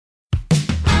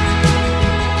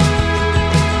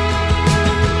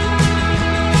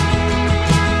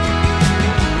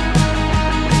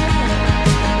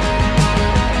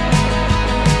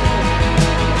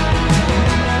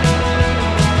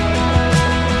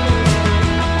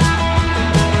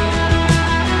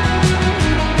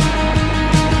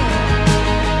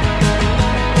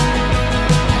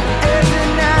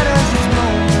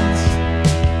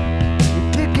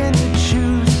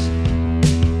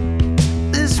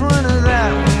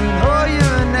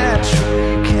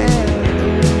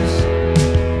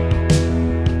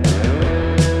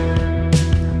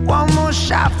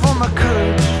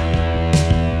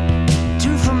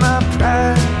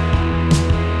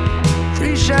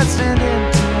stand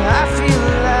empty. I feel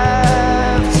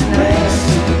alive tonight. Race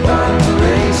to the bottom,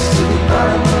 race to the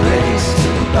bottom, race to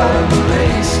the bottom,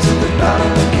 race to the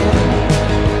bottom again.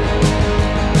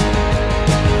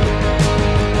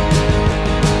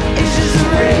 It's just a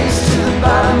race to the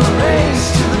bottom, a race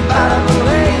to the bottom, a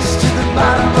race to the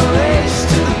bottom, a race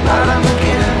to the bottom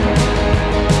again.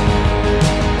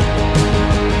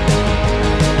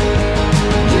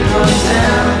 You're going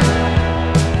down.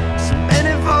 So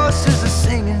many voices are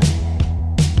singing,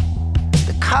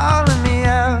 they're calling me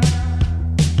out.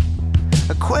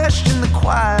 I question the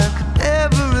choir, could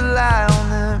never rely on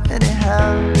them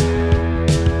anyhow.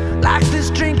 Like this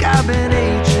drink I've been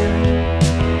aging,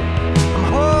 I'm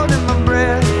holding my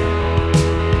breath,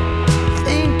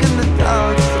 thinking the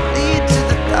thoughts that lead to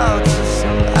the thoughts of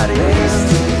somebody else. Race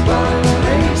to the bottom,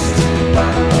 race to the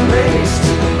bottom, race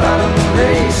to the bottom,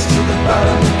 race to the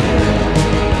bottom again.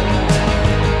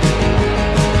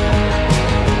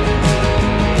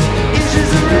 It's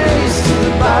just a race to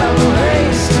the bottom, a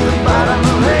race to the bottom, a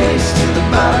race to the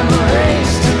bottom, a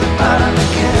race to the bottom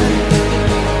again.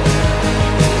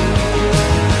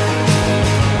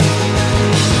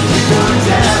 You're going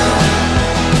down.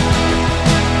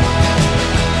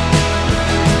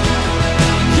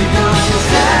 You're going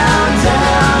down,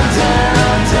 down,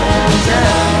 down, down,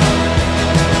 down.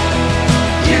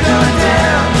 You're going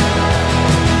down.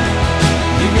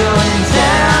 You're going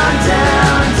down,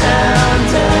 down, down,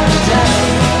 down, down.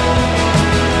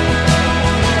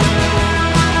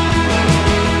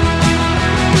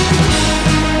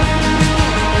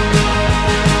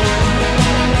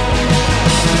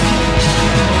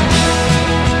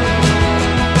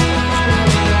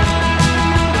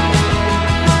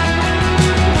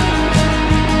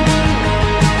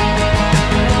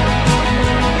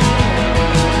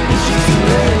 It's just a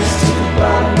race to the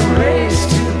bottom, a race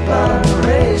to the bottom, a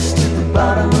race to the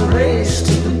bottom, a race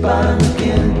to the bottom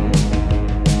again.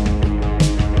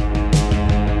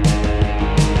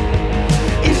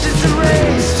 It's just a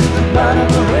race to the bottom, a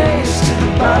race to the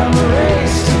bottom, a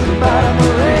race to the bottom, a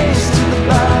race to the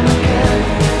bottom again.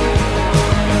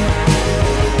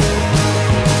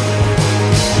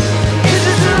 It's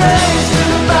just a race to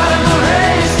the bottom, a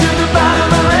race to the bottom,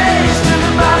 a race to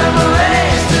the bottom, a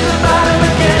race to the bottom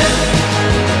again.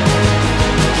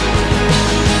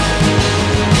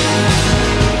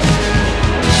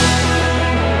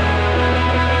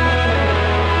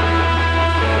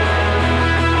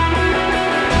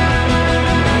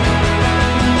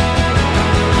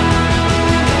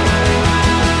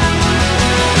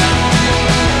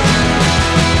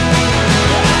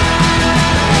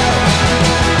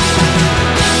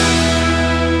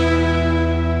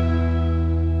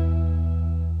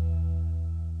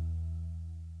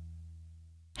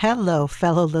 Hello,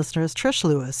 fellow listeners. Trish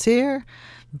Lewis here,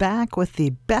 back with the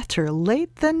Better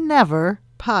Late Than Never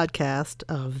podcast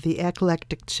of the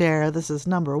Eclectic Chair. This is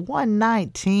number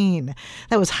 119.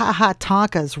 That was Ha Ha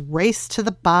Tonka's Race to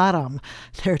the Bottom,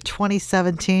 their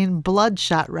 2017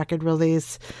 Bloodshot record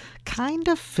release. Kind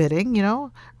of fitting, you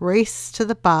know, Race to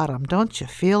the Bottom. Don't you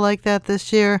feel like that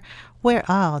this year? We're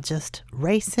all just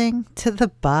racing to the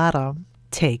bottom.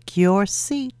 Take your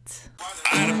seat.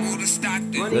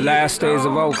 The last days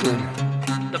of Oakland.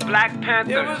 The Black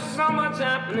Panthers.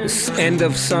 The end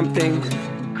of something.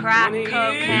 Crack And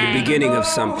cocaine. the beginning of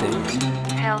something.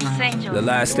 Hells Angels. The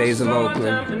last days of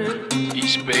Oakland.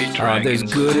 East Bay Dragons. There's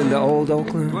good in the old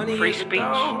Oakland. Free speech.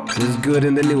 There's good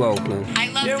in the new Oakland. I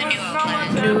love the new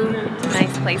Oakland.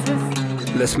 Nice places.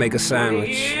 Let's make a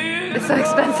sandwich. It's so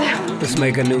expensive. Let's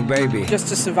make a new baby. Just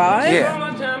to survive? Yeah.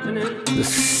 The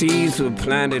seeds were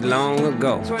planted long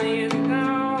ago.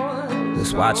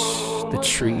 Let's watch the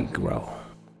tree grow.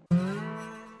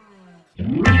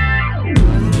 Working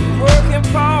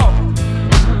Paul,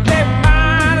 that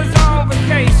mind is on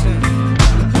vacation.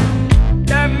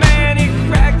 That man, he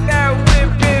cracked that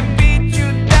whip and beat you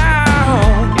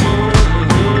down.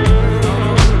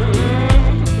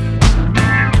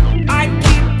 I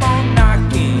keep on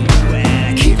knocking. Well, I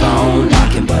keep on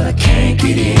knocking, but I can't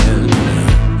get in.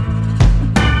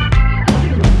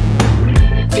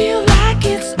 Feel like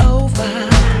it's over.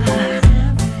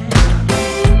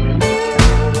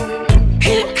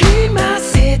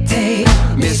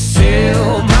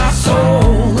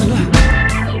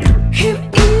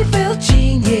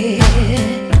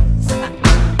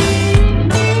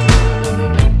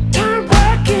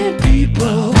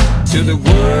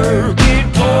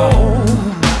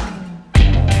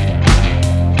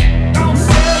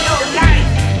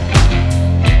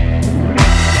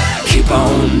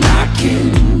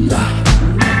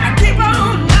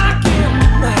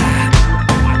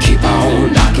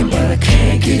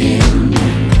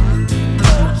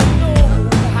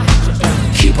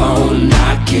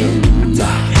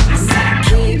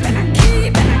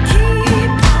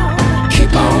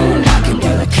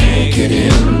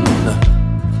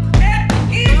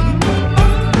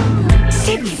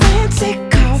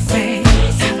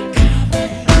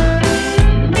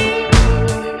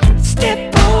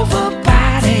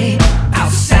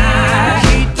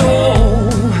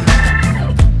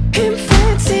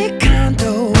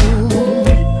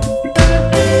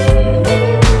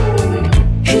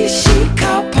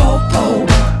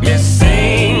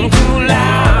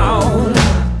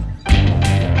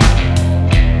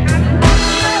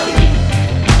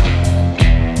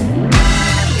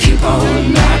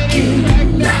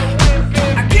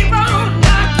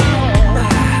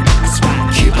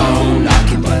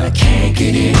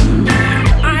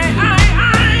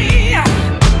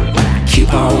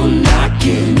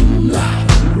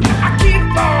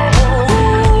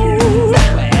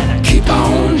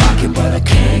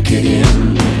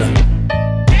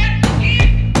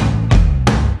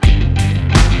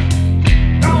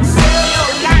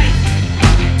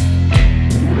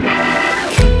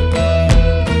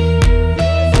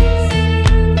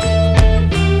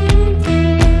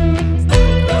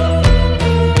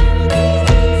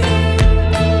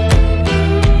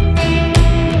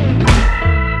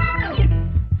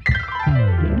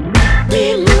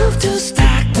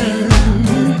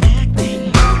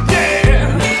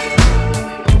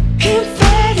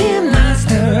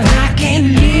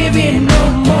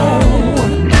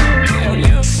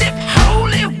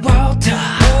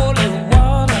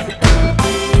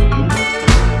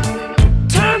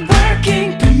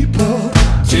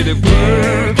 the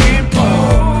working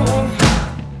poor.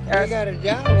 I got a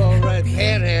job all right,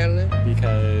 panhandling.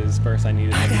 Because first I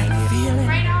needed the money.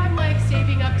 Right now I'm like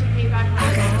saving up to pay back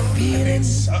my loan. It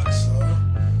sucks though.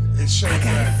 It shows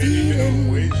that baby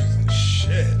minimum wages and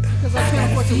shit. Because I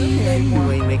can't afford to live here anymore.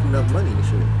 You ain't making enough money to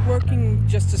shoot. Working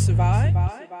just to survive.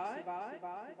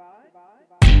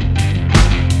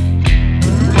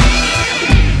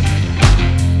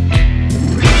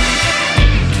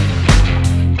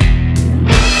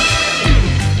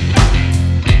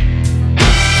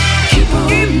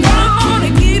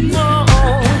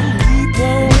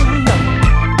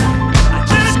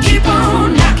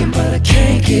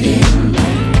 Get in. I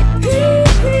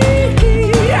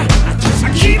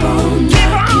keep on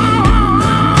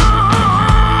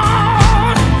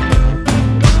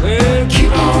well,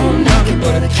 keep on knocking,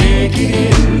 but I can't get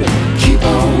in. Keep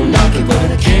on knocking,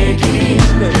 but I can't get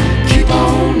in. Keep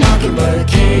on knocking, but I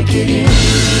can't get in.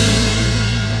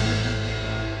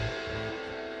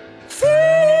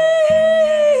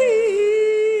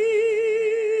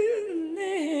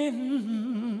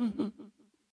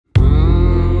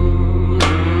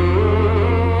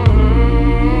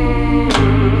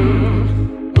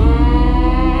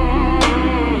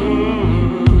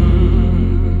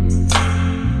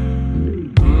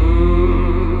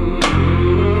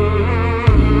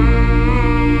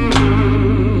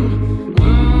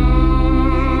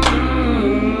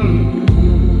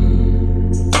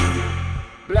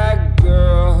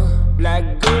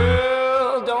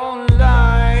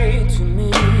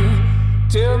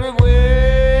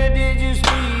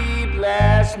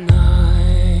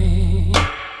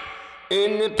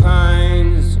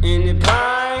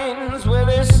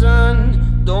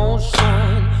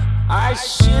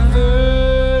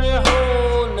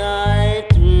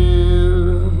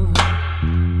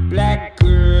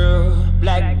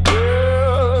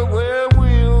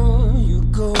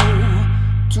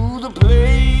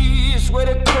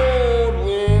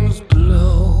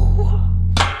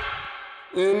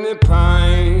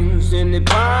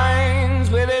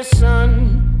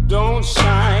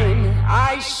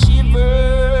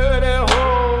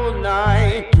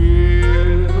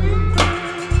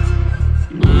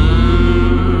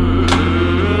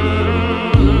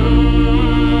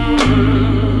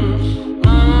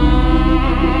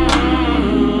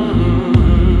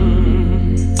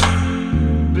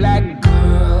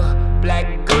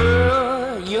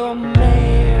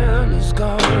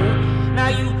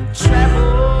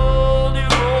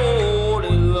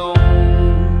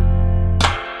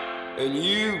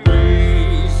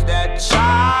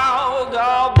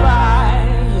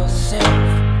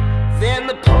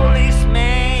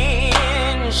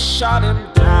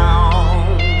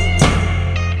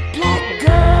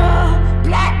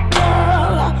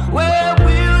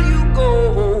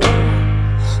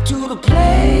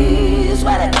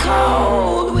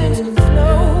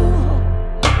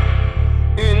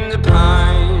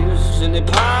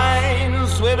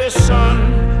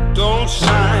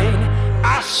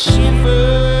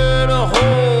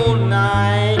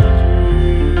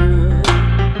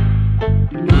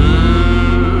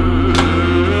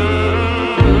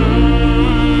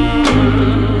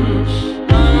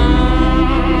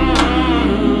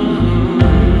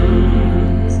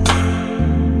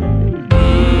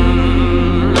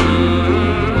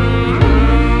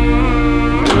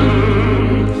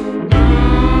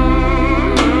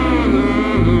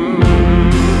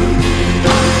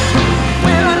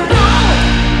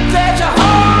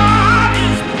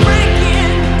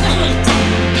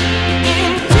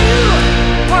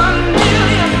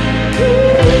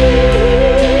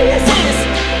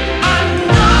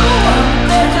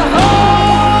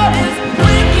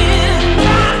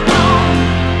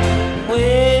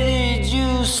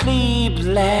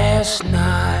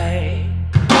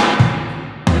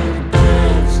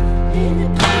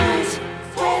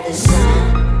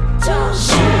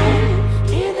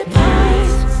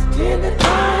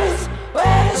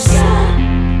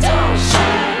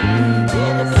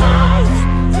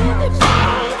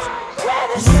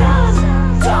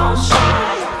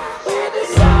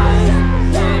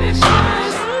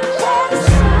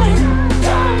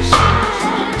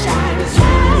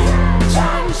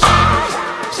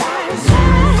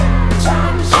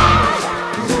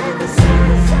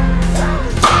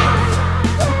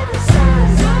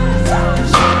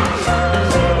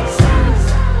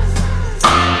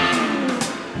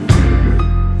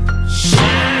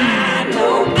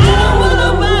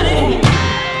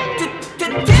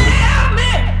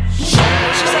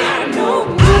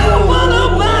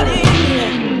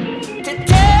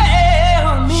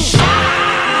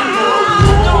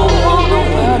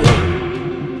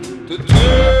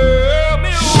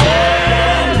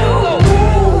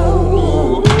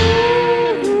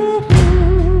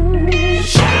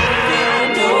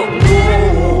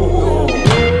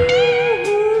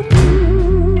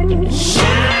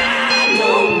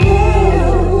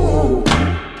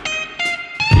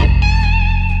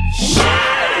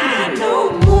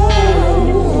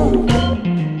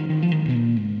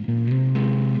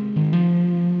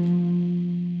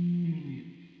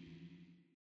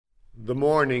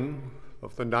 morning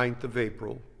of the 9th of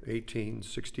April,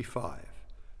 1865,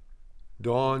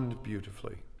 dawned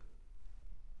beautifully.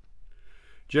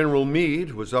 General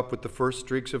Meade was up with the first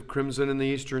streaks of crimson in the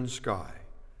eastern sky.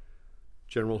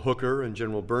 General Hooker and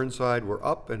General Burnside were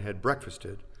up and had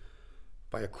breakfasted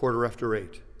by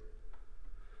 8:15.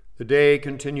 The day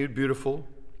continued beautiful.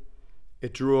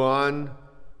 It drew on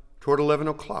toward 11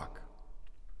 o'clock.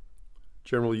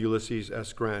 General Ulysses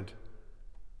S. Grant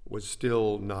was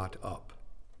still not up.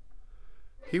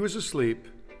 He was asleep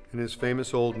in his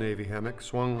famous old Navy hammock,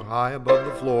 swung high above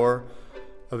the floor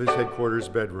of his headquarters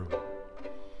bedroom.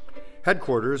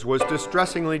 Headquarters was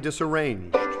distressingly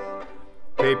disarranged.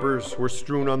 Papers were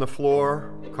strewn on the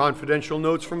floor. Confidential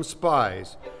notes from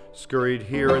spies scurried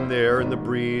here and there in the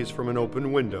breeze from an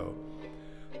open window.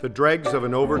 The dregs of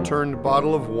an overturned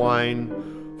bottle of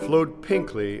wine flowed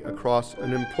pinkly across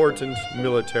an important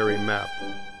military map.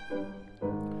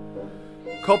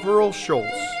 Corporal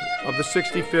Schultz of the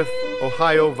 65th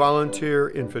Ohio Volunteer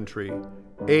Infantry,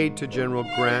 aide to General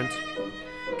Grant,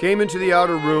 came into the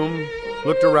outer room,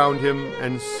 looked around him,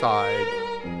 and sighed.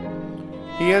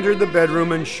 He entered the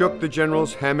bedroom and shook the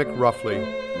general's hammock roughly.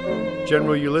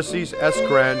 General Ulysses S.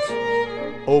 Grant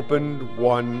opened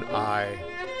one eye.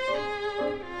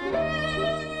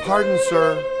 "Pardon,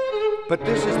 sir, but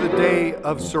this is the day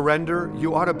of surrender.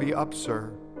 You ought to be up,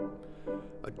 sir."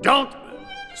 "Don't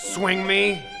swing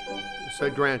me,"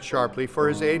 said Grant sharply, for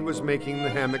his aide was making the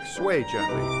hammock sway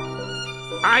gently.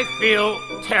 "I feel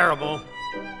terrible."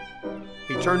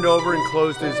 He turned over and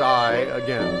closed his eye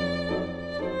again.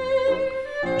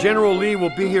 "General Lee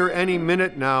will be here any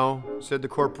minute now," said the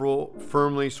corporal,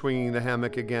 firmly swinging the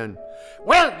hammock again.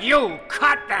 "Will you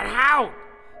cut that out?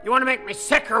 You want to make me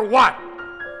sick or what?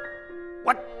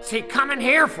 What's he coming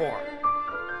here for?"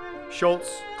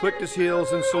 Schultz clicked his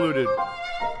heels and saluted.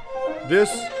 "This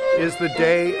is the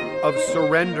day of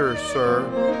surrender, sir."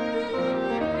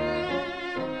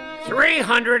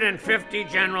 350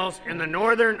 generals in the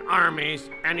northern armies,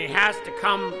 and he has to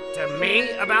come to me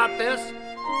about this?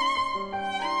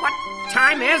 What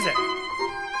time is it?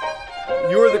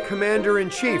 You're the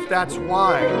commander-in-chief, that's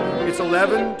why. It's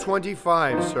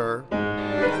 11:25, sir.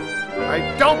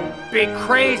 Don't be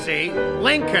crazy.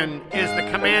 Lincoln is the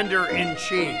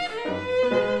commander-in-chief.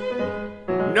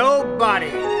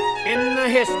 Nobody in the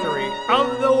history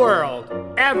of the world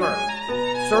ever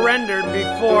surrendered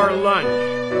before lunch.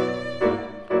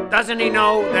 Doesn't he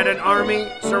know that an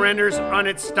army surrenders on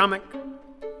its stomach?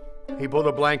 He pulled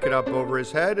a blanket up over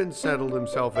his head and settled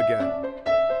himself again.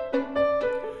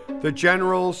 "The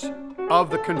generals of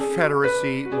the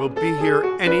Confederacy will be here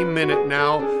any minute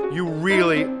now. You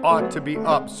really ought to be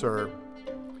up, sir."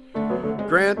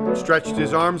 Grant stretched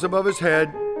his arms above his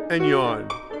head and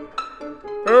yawned.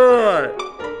 All right.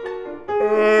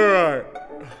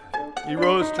 He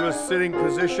rose to a sitting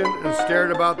position and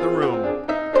stared about the room.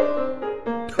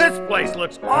 "This place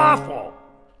looks awful."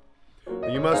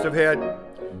 "You must have had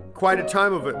quite a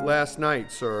time of it last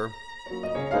night, sir."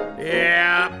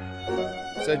 "Yeah,"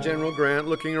 said General Grant,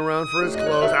 looking around for his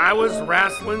clothes. "I was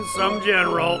wrestling some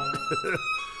general.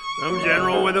 Some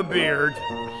general with a beard."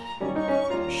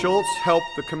 Schultz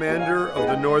helped the commander of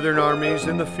the northern armies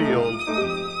in the field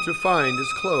to find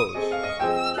his clothes.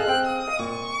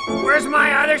 "Where's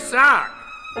my other sock?"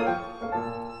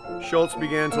 Schultz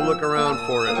began to look around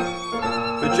for it.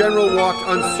 The general walked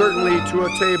uncertainly to a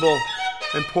table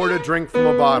and poured a drink from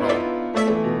a bottle.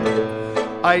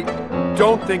 "I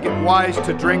don't think it wise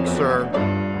to drink, sir."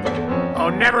 "Oh,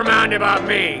 never mind about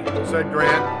me," said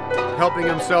Grant, helping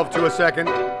himself to a second.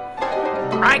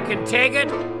 "I can take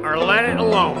it or let it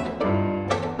alone."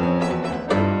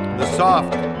 The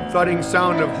soft, thudding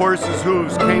sound of horses'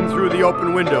 hooves came through the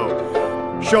open window.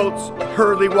 Schultz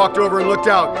hurriedly walked over and looked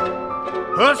out.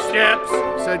 "Hoof steps,"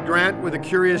 said Grant with a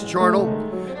curious chortle.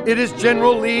 "It is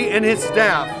General Lee and his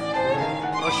staff."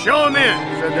 "Well, show him in,"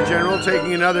 said the general,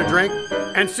 taking another drink,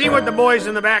 "and see what the boys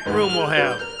in the back room will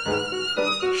have."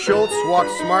 Schultz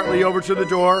walked smartly over to the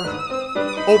door,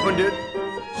 opened it,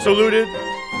 saluted,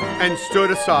 and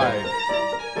stood aside.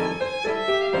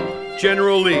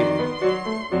 General Lee,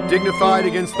 dignified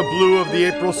against the blue of the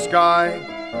April sky,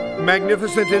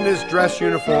 magnificent in his dress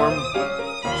uniform,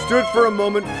 stood for a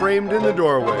moment framed in the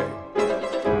doorway.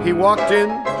 He walked in,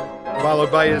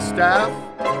 followed by his staff.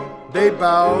 They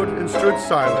bowed and stood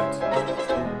silent.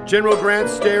 General Grant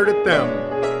stared at them.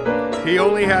 He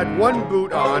only had one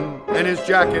boot on, and his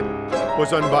jacket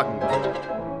was unbuttoned.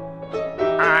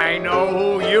 "I know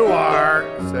who you are,"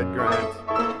 said Grant.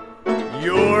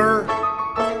 "You're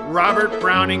Robert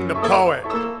Browning the poet."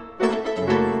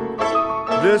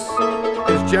 "This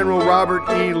is General Robert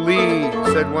E. Lee,"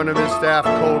 said one of his staff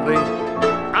coldly.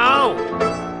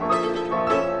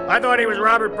 I thought he was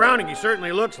Robert Browning. He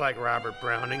certainly looks like Robert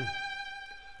Browning.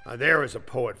 There is a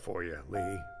poet for you,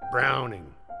 Lee. Browning.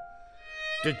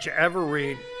 Did you ever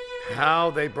read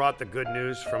How They Brought the Good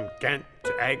News from Ghent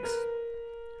to Aix?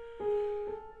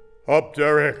 Up,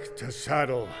 Derek, to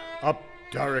saddle. Up,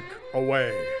 Derek,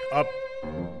 away. Up,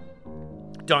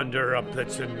 dunder, up,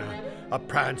 Blitzen. Up,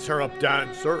 prancer, up,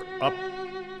 dancer. Up,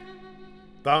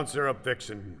 bouncer, up,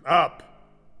 vixen. Up.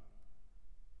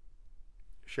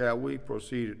 Shall we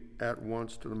proceed at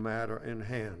once to the matter in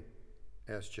hand?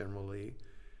 Asked General Lee,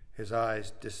 his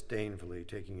eyes disdainfully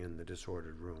taking in the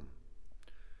disordered room.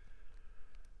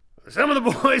 Some of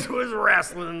the boys was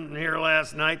wrestling here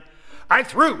last night. I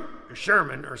threw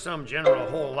Sherman, or some general a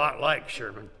whole lot like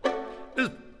Sherman. It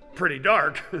was pretty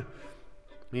dark.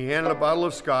 He handed a bottle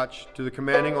of scotch to the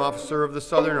commanding officer of the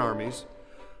Southern armies,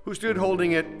 who stood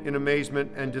holding it in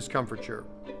amazement and discomfiture.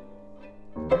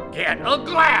 Get a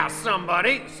glass,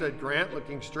 somebody, said Grant,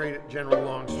 looking straight at General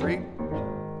Longstreet.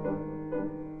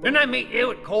 Didn't I meet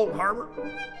you at Cold Harbor?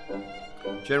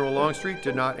 General Longstreet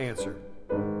did not answer.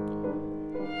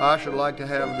 I should like to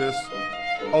have this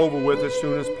over with as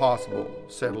soon as possible,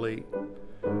 said Lee.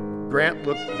 Grant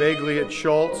looked vaguely at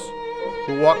Schultz,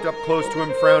 who walked up close to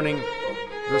him, frowning.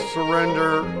 The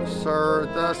surrender, sir,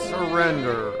 the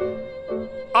surrender.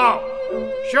 Oh,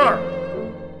 sure.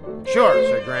 Sure,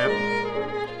 said Grant.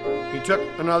 He took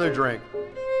another drink.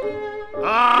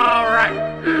 All right.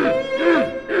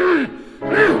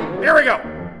 Here we go.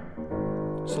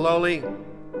 Slowly,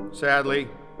 sadly,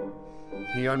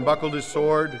 he unbuckled his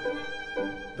sword,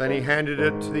 then he handed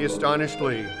it to the astonished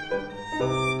Lee.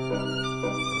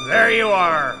 There you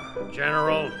are,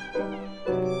 General.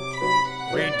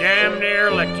 We damn near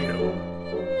licked you.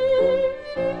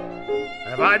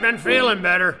 If I'd been feeling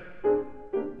better,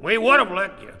 we would have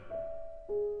licked you.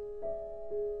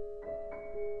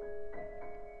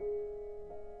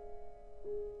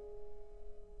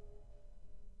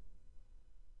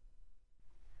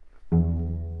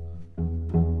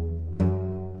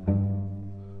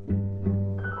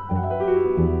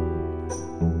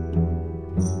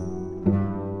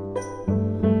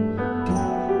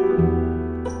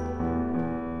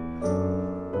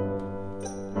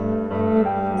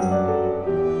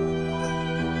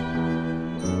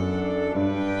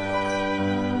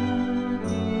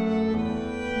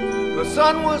 The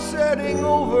sun was setting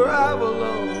over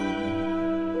Avalon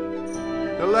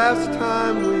the last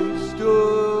time we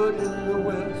stood in the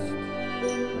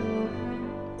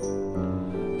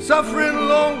west. Suffering a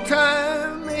long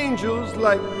time, angels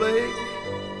like Blake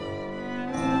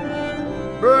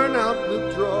burn out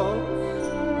the dross.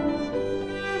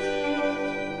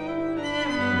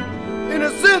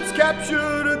 Innocence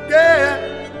captured again,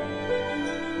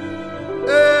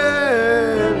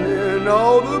 and in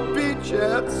all the beach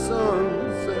at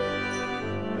sunset,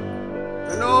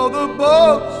 and all the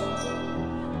boats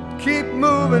keep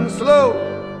moving slow,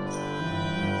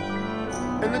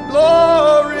 and the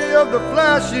glory of the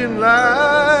flashing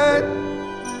light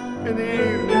in the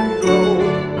evening glow.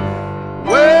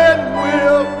 When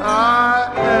will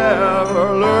I ever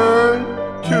learn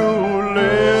to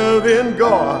live in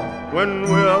God? When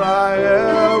will I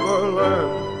ever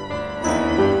learn?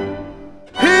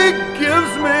 He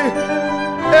gives me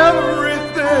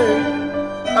everything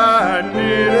I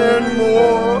need and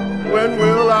more. When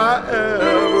will I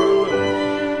ever learn?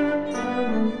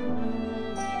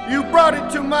 You brought it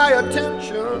to my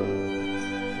attention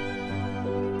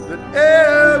that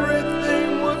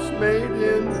everything was made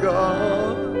in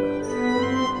God.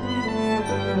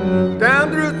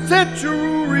 Down through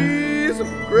centuries of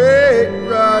great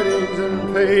writings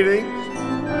and paintings,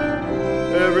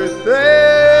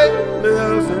 everything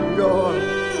lives in God.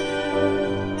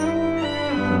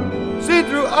 See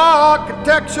through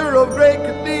architecture of great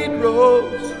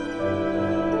cathedrals,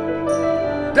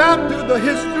 down through the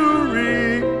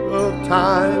history of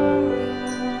time,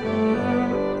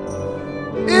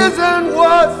 is and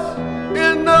was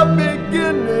in the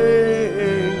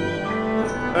beginning,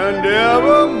 and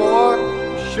evermore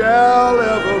shall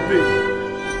ever be.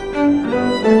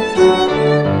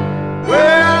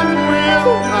 When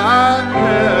will I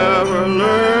ever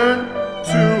learn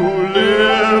to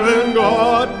live in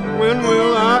God? When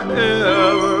will I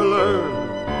ever learn?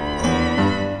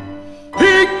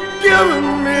 He given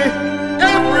me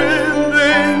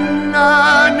everything I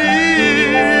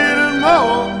need and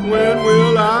more. When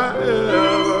will I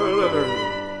ever learn?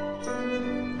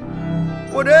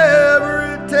 Whatever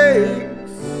it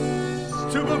takes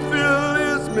to fulfill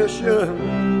his mission,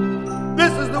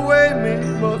 this is the way me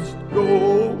must go.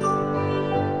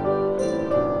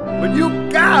 But you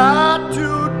got to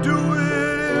do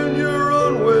it in your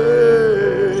own way.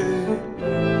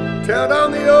 tear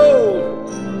down the old,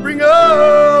 bring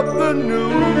up the new.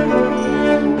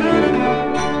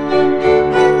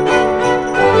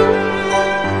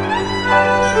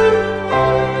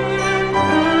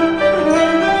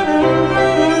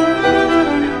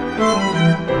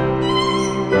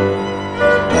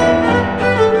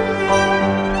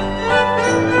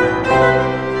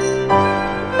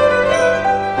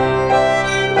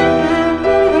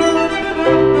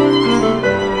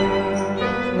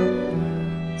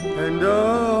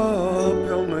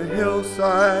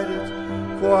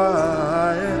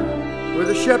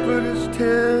 Shepherd is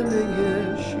tending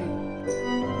his sheep,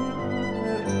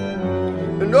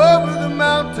 and over the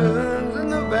mountains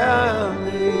and the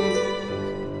valleys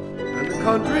and the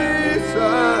countryside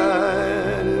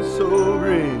is so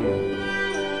green.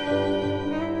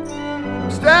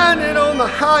 Standing on the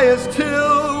highest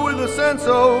hill with a sense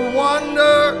of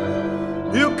wonder,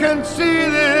 you can see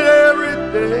that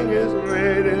everything is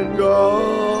made in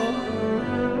God.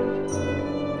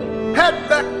 Head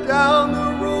back down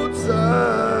the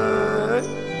roadside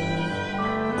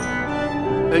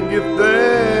and give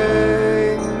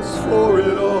thanks for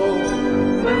it all.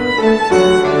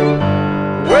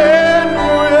 When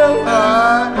will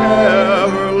I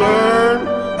ever learn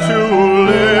to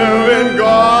live in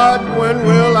God? When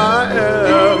will I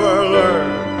ever learn?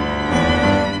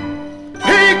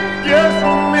 He gives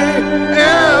me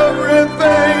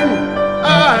everything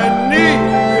I need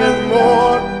and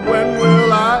more. When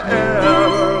will I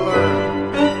ever learn?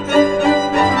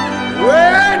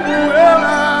 When will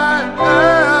I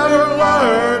ever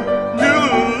learn to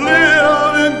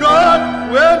live in God?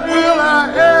 When will I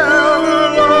ever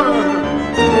learn?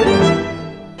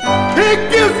 He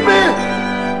gives me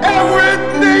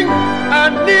everything I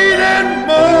need and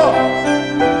more.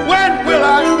 When will I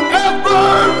ever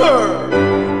learn?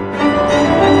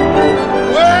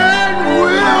 When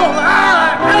will I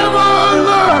ever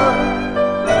learn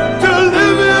to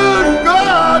live in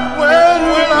God? When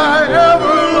will I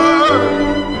ever learn?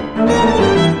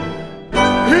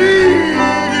 He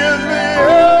gives me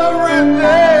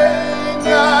everything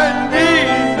I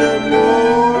need and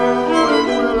more. When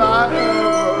will I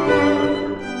ever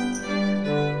learn?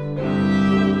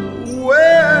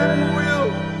 When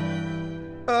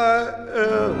will I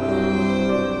ever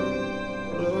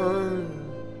learn?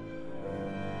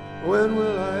 When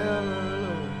will I ever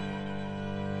learn?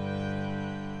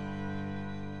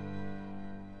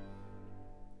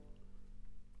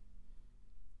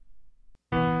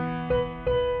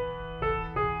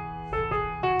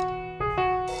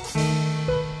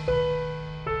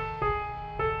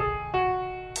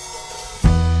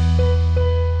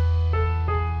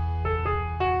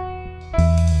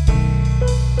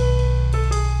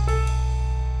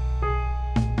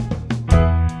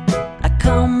 I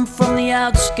come from the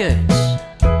outskirts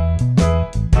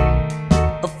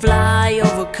of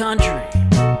flyover country,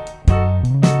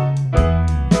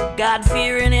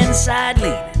 God-fearing inside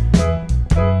leaning.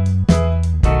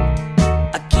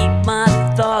 I keep my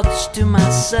thoughts to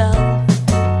myself.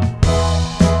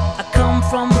 I come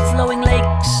from flowing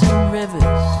lakes and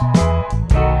rivers,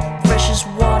 freshest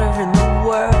water in the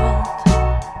world,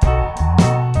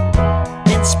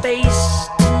 in space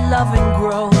to love and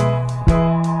grow,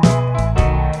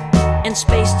 in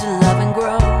space to love and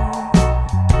grow.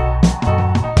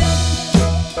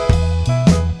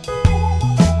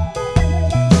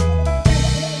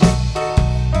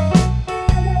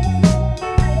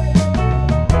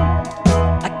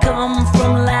 I come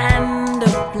from land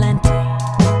of plenty,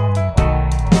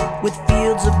 with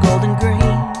fields of golden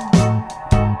green,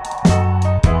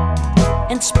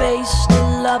 in space to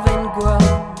love and grow,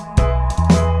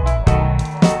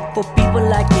 for people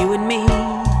like you and me.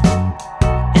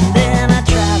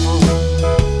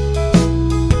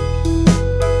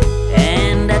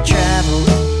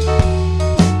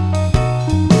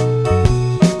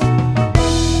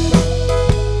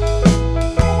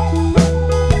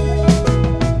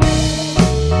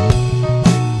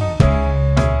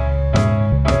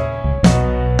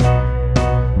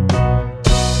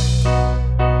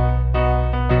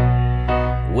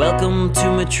 Welcome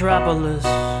to Metropolis,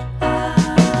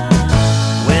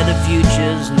 where the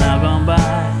future's now gone by.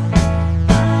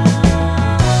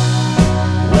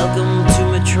 Welcome to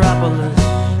Metropolis,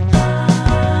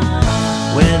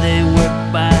 where they work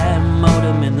by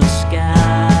modem in the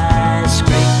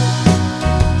skyscraper.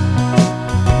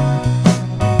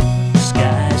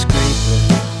 Skyscraper.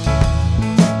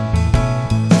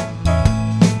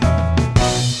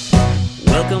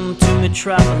 Welcome to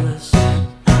Metropolis.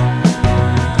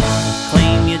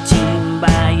 Claim your team,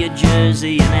 buy your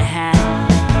jersey and a hat.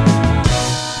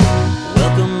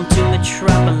 Welcome to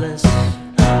Metropolis.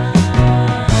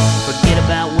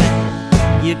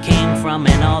 you came from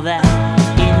and all that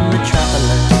in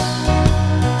Metropolis.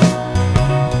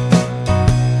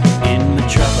 In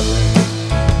Metropolis.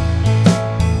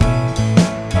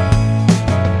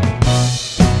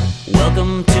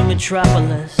 Welcome to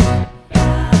Metropolis.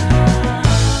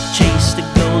 Chase the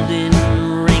golden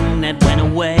ring that went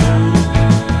away.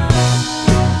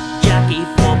 Jockey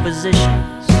for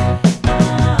positions.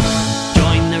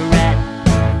 Join the rat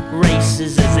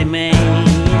races as they may in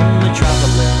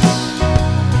Metropolis.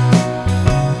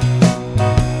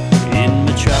 In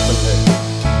Metropolis.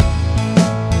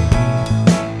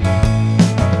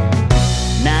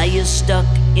 Now you're stuck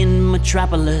in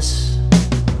Metropolis.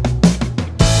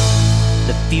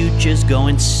 The future's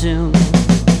going soon.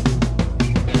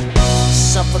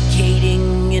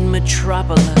 Suffocating in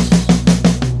Metropolis.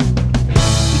 We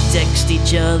text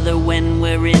each other when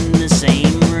we're in the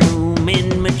same room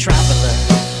in Metropolis.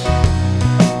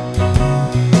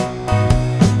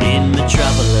 In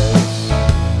Metropolis.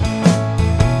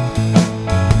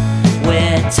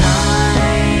 Where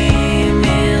time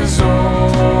is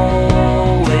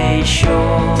always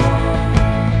short.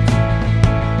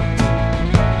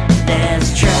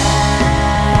 There's traffic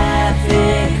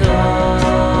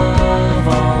of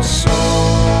all sorts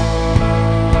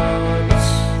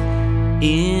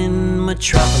in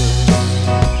Metropolis.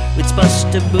 It's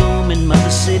bust a boom in Mother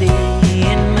City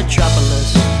in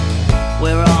Metropolis,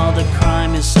 where all the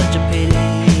crime is such a pity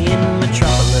in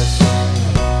Metropolis.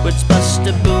 It's bust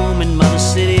a boom in Mother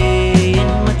City in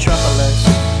Metropolis,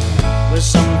 where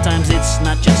sometimes it's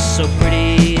not just so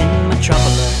pretty in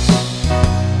Metropolis.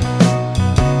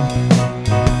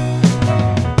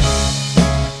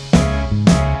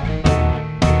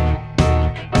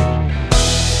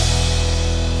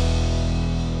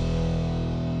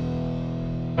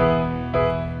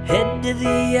 To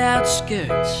the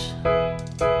outskirts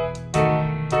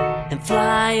and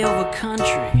fly over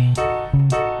country.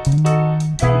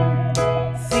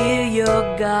 Fear your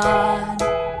God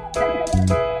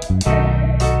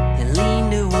and lean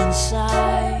to one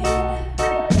side.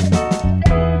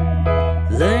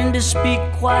 Learn to speak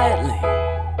quietly.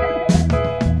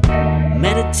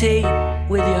 Meditate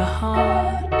with your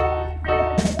heart.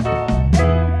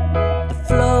 The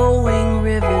flowing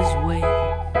rivers wait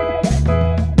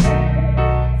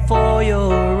for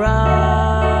your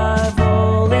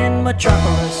arrival in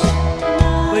Metropolis,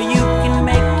 where you can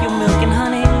make your milk and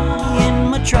honey in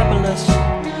Metropolis,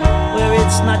 where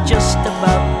it's not just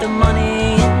about the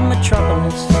money in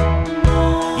Metropolis.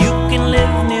 You can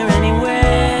live near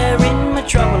anywhere in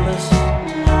Metropolis.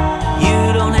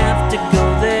 You don't have to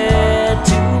go there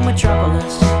to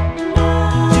Metropolis.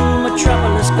 To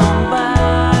Metropolis gone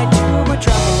by, to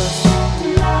Metropolis.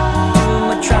 To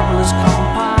Metropolis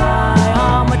gone by.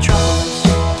 Metropolis,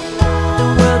 the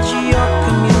world's your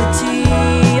community,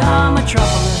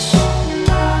 Metropolis,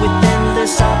 with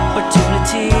endless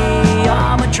opportunity,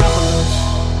 Metropolis.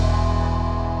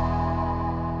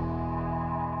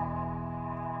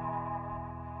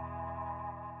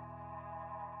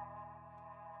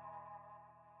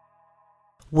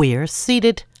 We're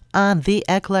seated on the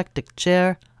Eclectic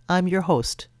Chair. I'm your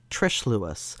host, Trish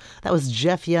Lewis. That was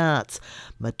Jeff Yantz.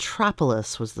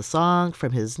 Metropolis was the song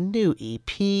from his new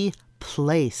EP,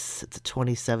 Place. It's a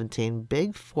 2017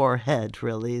 Big Forehead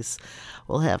release.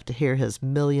 We'll have to hear his $1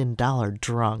 Million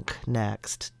Drunk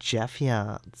next, Jeff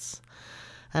Yantz.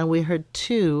 And we heard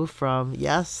two from,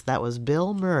 yes, that was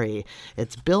Bill Murray.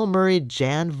 It's Bill Murray,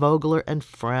 Jan Vogler, and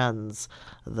Friends.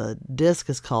 The disc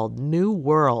is called New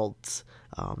Worlds.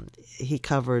 He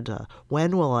covered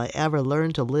When Will I Ever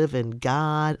Learn to Live in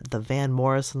God, the Van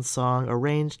Morrison song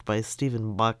arranged by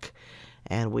Stephen Buck.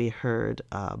 And we heard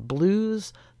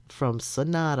Blues from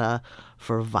Sonata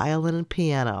for violin and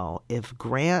piano, If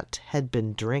Grant Had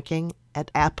Been Drinking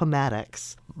at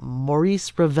Appomattox.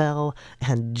 Maurice Ravel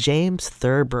and James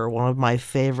Thurber, one of my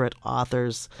favorite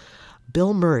authors.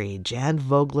 Bill Murray, Jan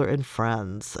Vogler, and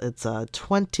Friends. It's a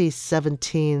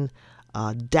 2017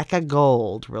 Decca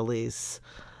Gold release.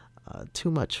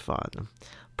 Too much fun.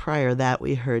 Prior that,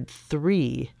 we heard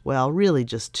three, well, really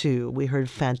just two. We heard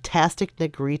Fantastic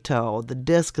Negrito. The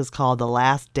disc is called The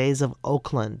Last Days of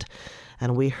Oakland.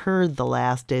 And we heard The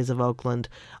Last Days of Oakland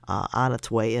on its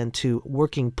way into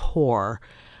Working Poor.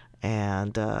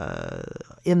 And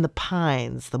In the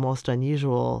Pines, the most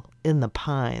unusual In the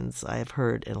Pines I've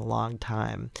heard in a long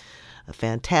time. A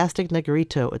Fantastic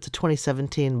Negrito. It's a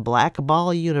 2017 Black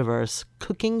Ball Universe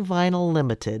Cooking Vinyl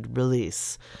Limited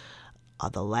release.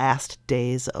 The Last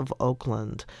Days of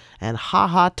Oakland. And Ha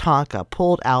Ha Tonka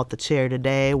pulled out the chair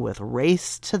today with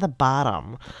Race to the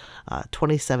Bottom,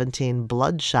 2017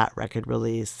 Bloodshot record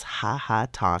release, Ha Ha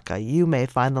Tonka. You may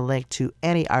find the link to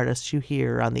any artist you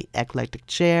hear on the Eclectic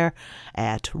Chair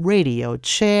at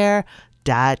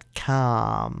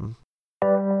radiochair.com.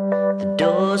 The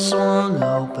door swung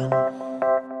open,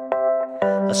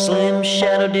 a slim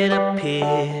shadow did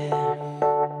appear,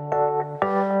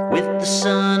 with the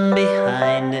sun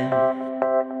behind him.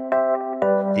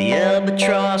 The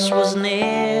albatross was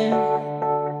near.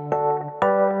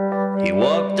 He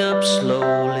walked up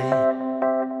slowly,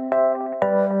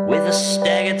 with a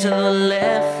stagger to the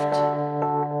left,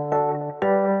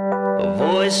 a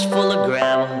voice full of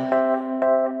gravel.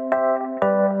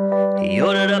 He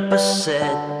ordered up a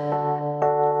set,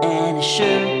 and his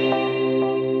shirt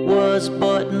was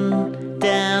buttoned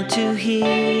down to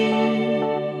here.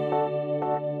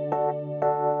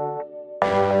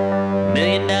 $1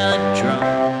 million drunk,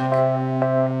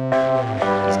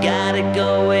 he's got it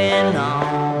going on.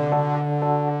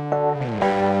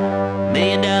 $1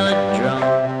 million drunk,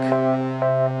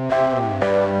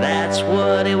 that's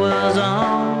what it was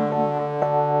on.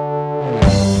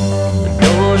 The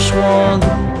door swung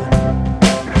open,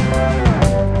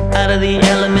 out of the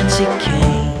elements he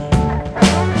came,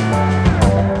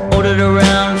 ordered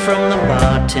around from the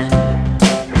bartender,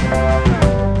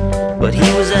 but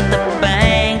he was at the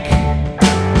bank.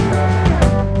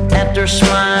 After a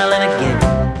smile and a giggle,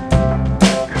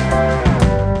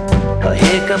 a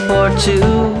hiccup or two,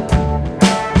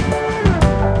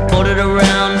 ordered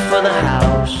around for the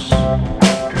house.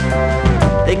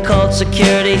 They called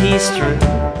security, he's through,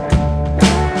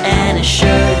 and his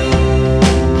shirt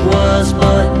was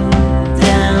buttoned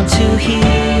down to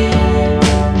here,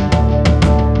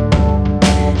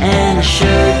 and his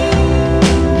shirt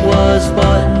was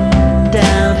buttoned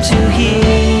down to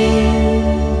here.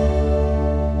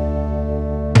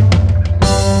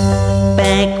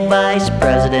 Bank vice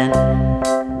president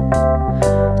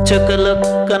took a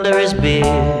look under his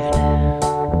beard,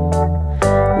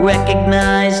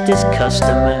 recognized his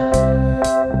customer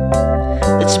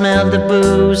that smelled the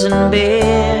booze and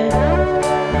beer.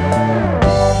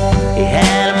 He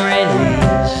had him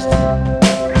released,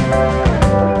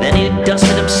 then he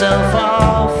dusted himself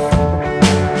off.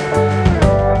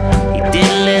 He did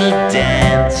a little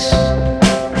dance,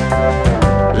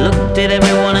 looked at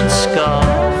everyone and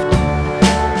scoffed,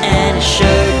 and his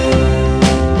shirt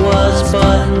was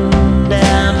buttoned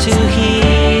down to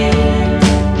here,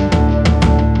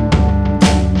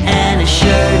 and his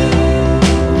shirt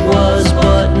was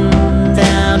buttoned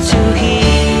down to here.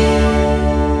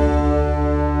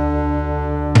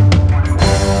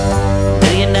 $1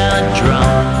 million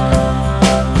drunk,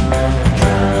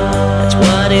 that's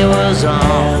what it was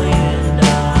on.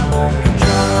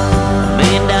 $1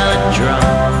 million drunk,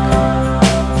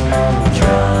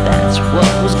 that's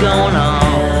what was going on.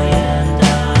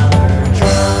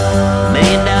 $1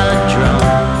 million drunk,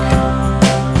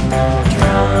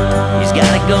 he's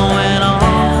got it going on.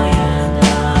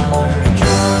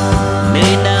 $1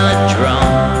 million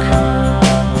drunk,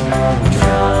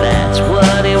 that's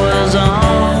what it was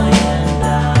on.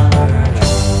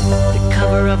 The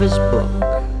cover of his book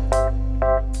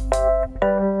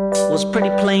was pretty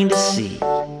plain to see.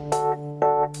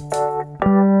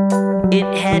 It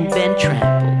had been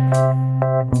trampled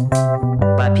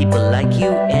by people like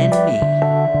you and me,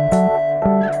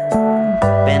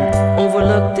 been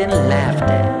overlooked and laughed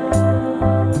at,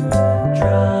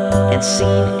 and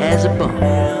seen as a bum,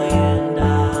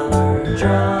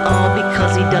 all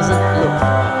because he doesn't look the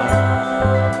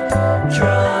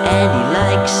part, and he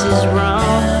likes his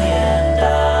rum,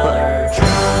 but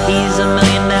he's $1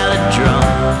 million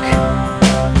drunk.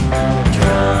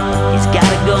 He's got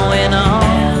it going on.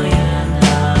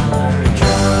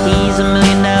 He's $1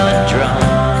 million drunk,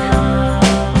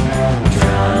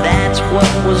 that's what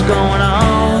was going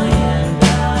on.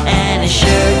 And his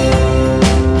shirt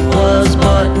was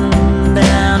buttoned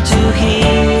down to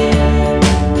here,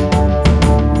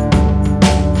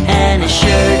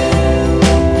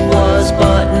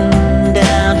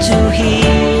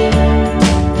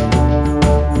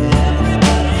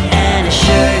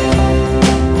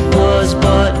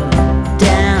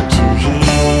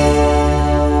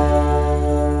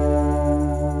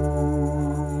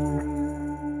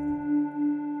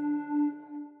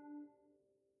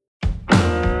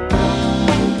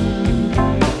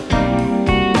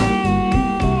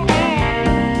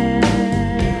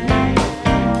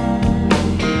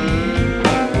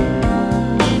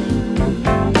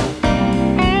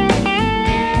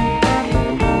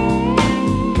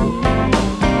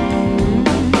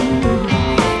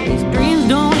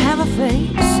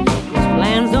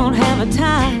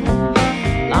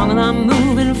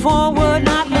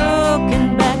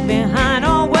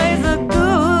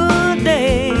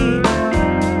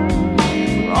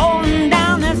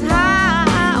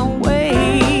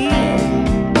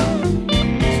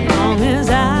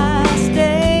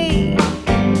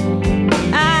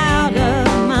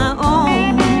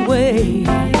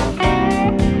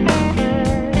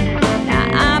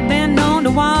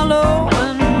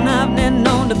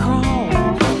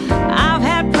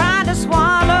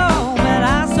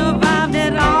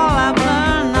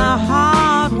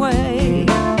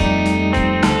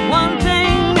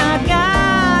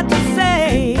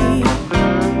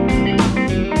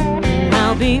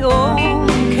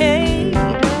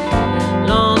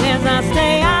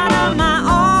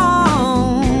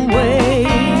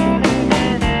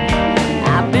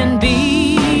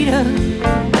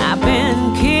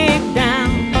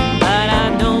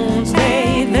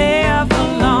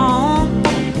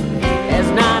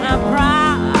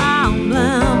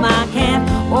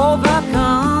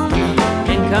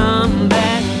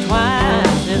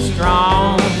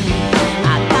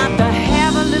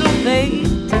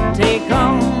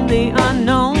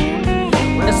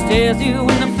 stares you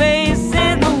in the face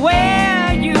and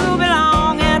where you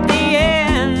belong at the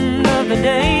end of the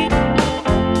day.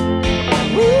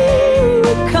 Ooh,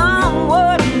 come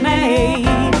what may,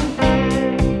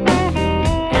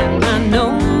 and I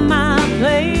know my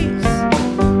place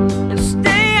and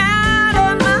stay out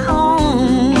of my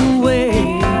own way.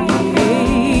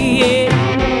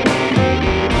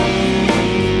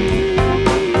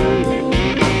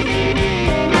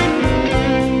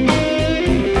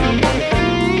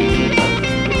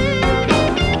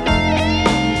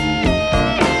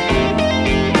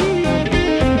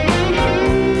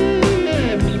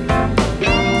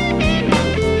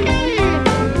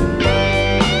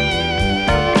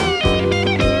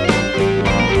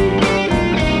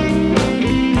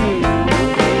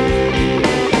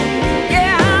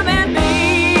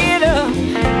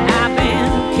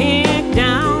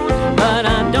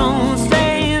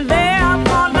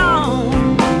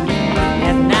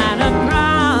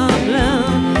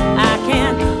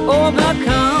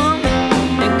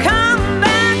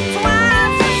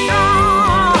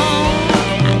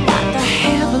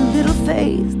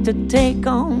 To take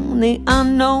on the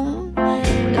unknown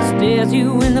that stares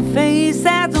you in the face.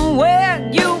 That's where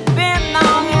you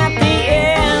belong at the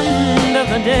end of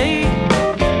the day.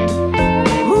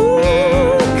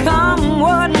 Ooh, come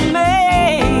what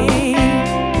may,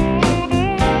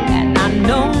 and I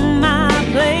know my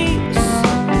place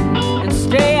and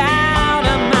stay out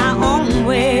of my own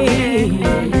way.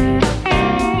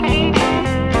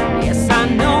 Yes, I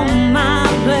know my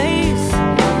place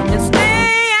and stay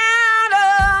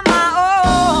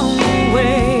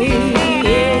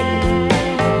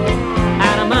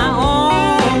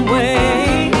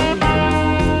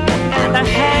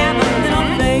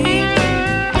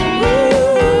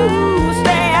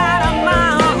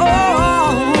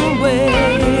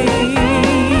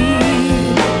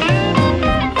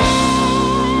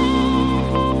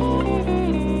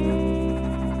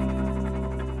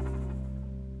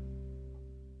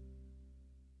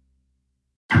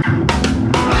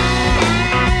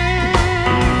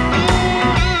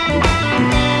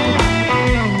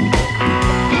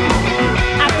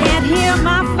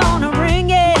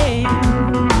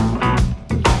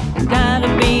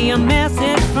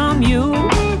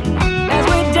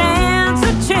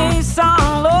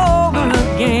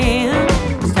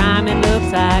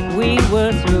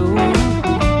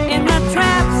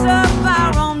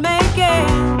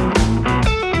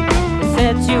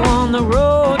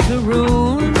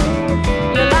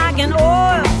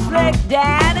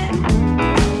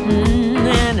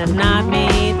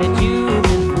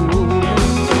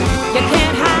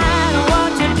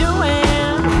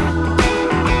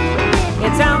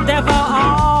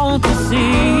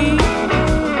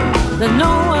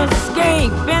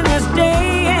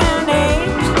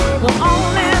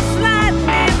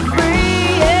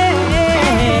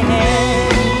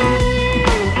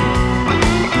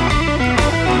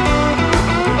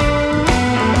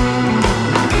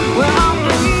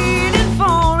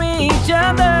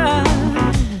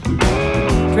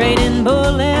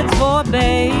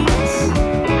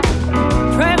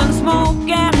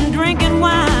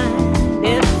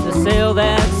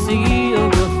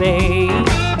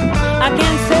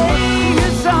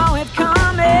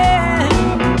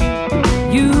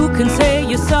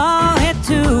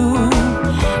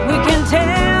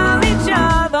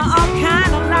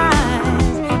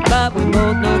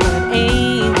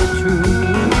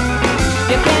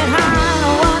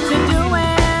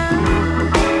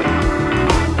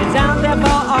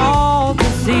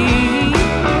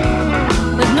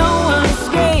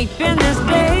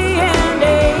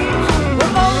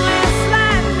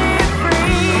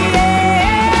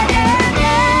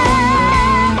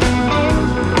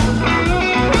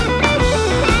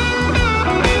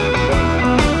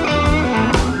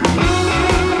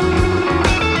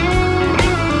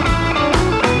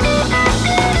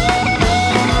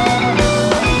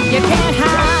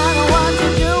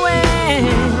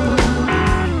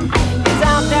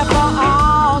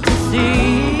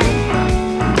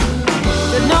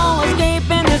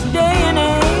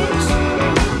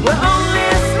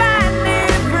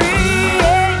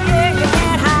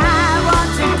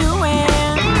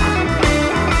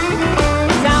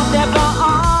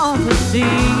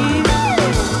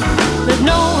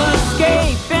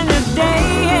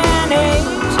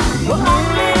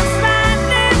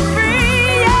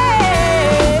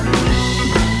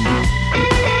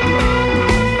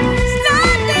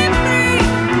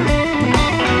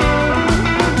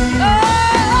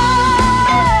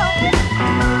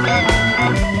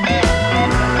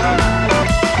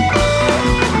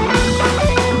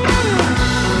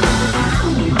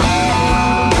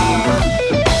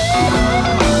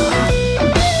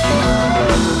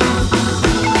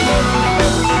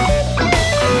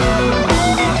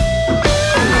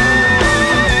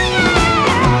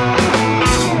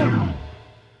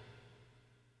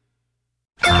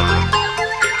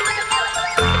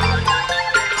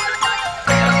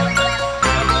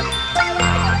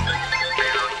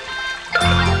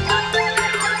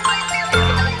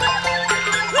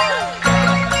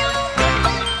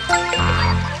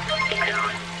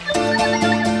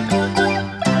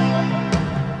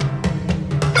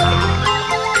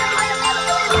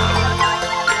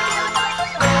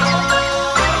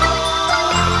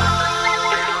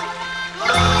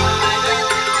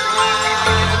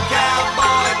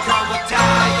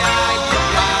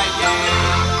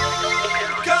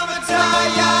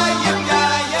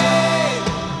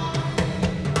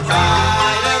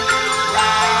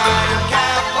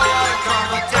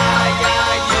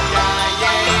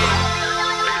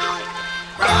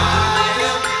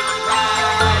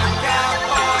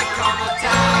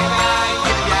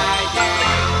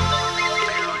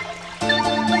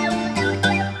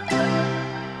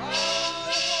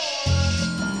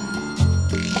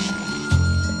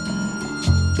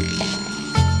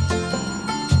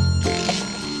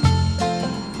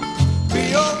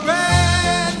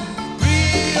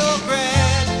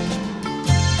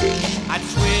I'd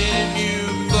swim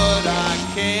you, but I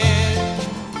can't.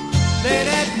 Late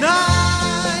at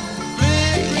night,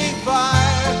 flickering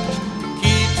fire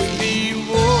keeps me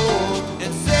warm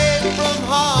and safe from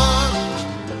harm.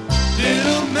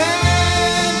 Little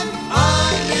man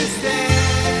understands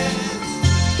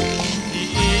the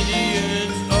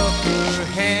Indian's upper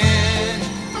hand.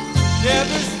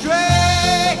 Never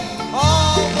stray,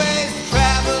 always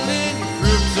traveling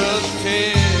groups of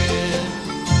 10.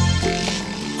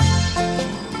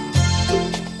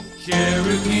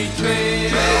 Cherokee Trail,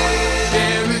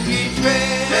 Cherokee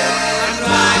Trail, I'm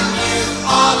riding you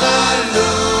all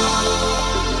alone.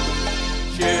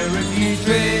 Cherokee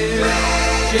Trail,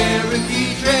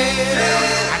 Cherokee Trail,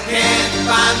 I can't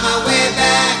find my way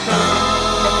back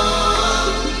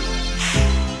home.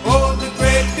 Oh, the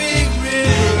great big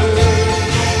river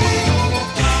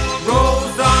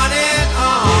rolls on and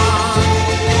on.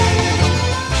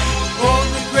 Oh,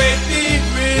 the great big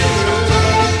river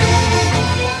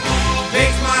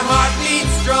makes my heart beat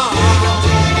strong.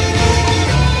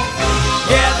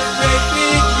 Yeah, the great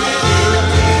big river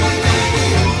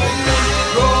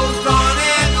rolls on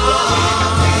and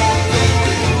on.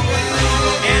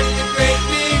 And the great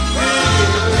big river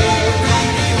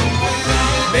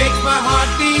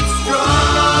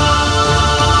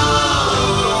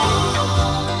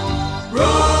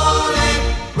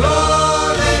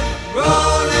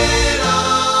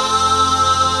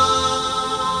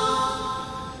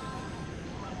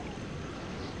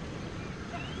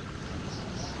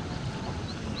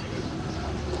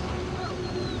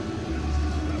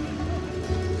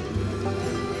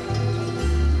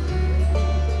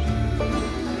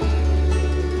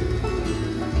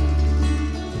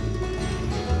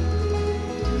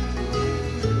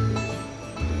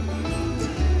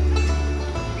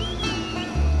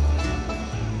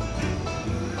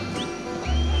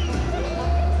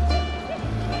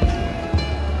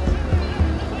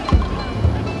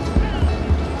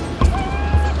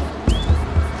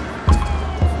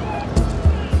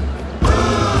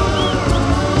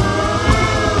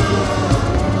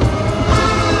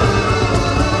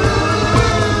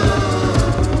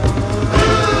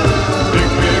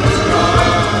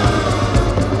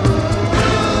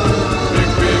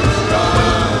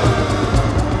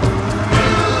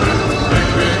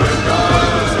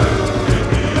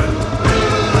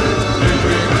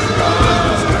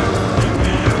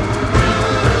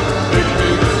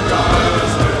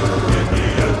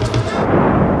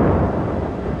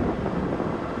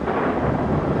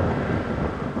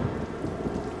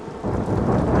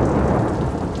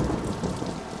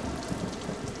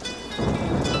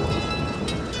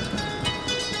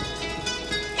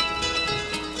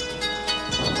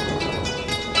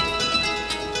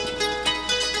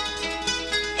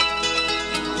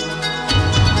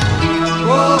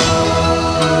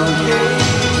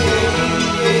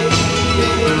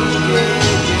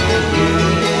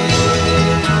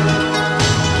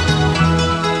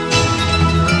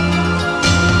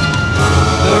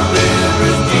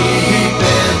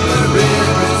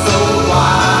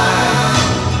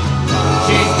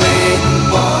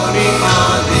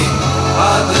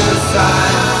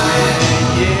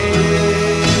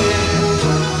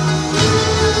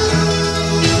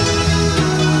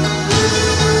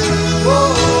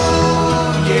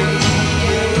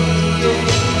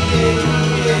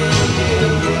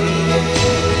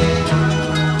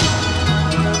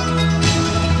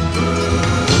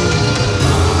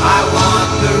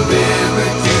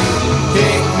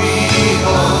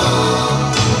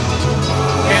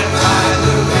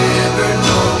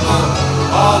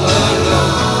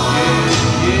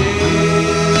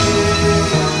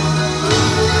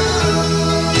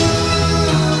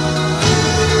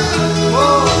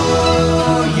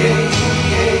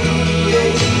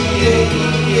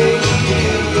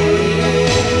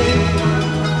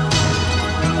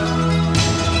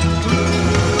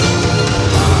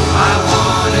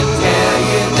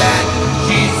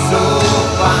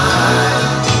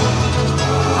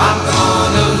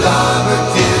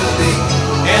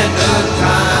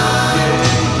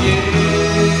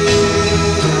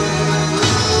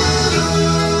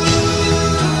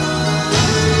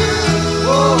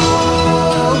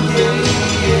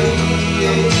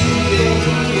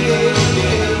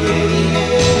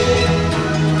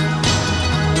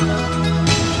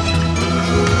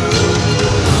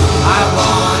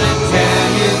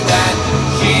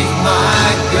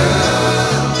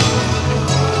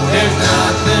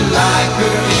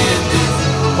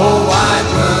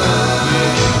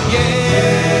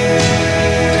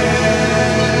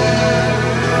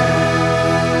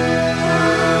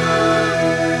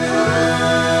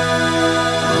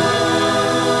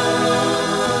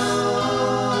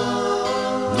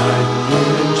Night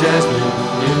blue and jasmine,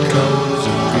 it comes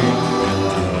and creeping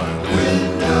through my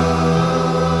window.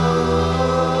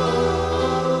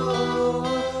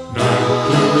 Night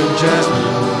blue and jasmine,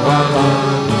 while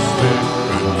I'm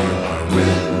sleeping near my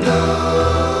window.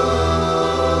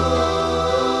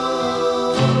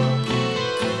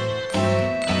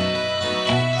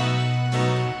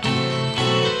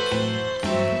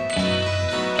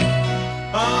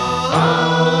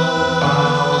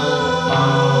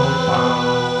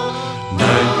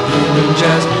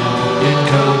 Jasmine, it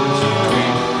comes and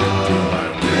creeping through my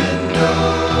window.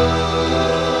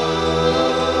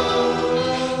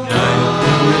 Night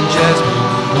blue and jasmine,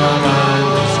 while I'm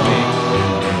sleeping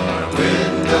in my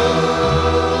window.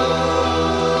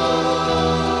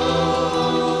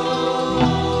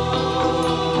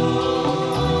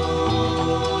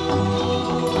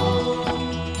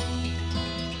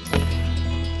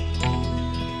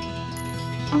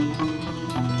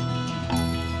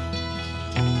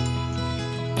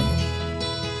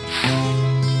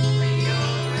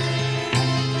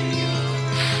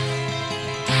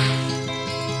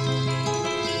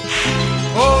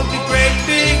 Oh, the great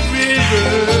big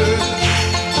river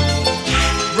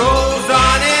rolls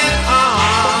on and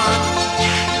on.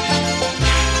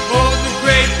 Oh, the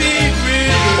great big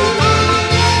river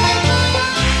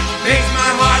makes my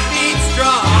heart beat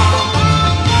strong.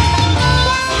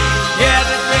 Yeah,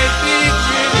 the great big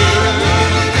river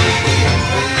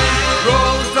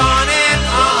rolls on and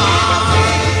on.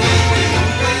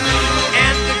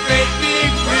 And the great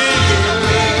big river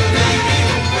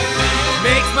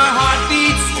makes my heart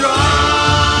beat strong.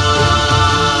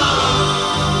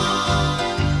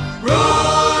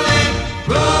 Roll it,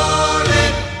 roll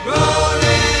it, roll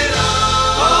it on.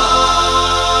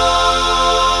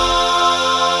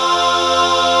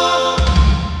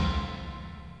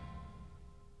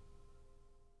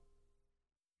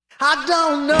 I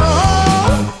don't know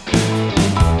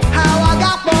how I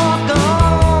got far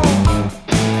gone.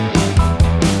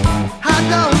 I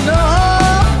don't know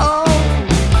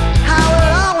how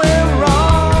it all went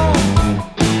wrong.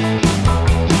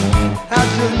 I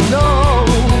just know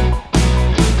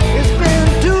it's been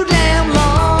too damn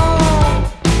long.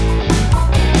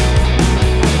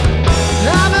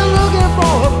 I've been looking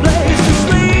for a place to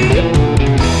sleep.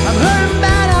 I've heard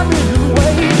bad, I've been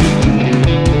waiting,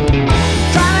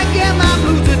 trying to get my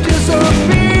blues to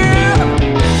disappear.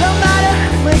 Somebody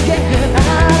help me get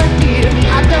out of here.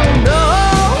 I don't know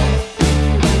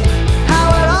how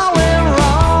it all went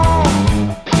wrong.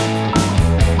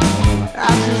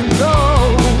 I just know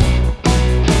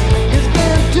it's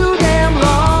been too damn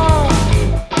long.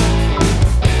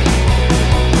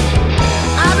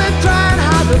 I've been trying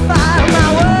hard to find my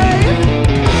way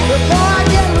before I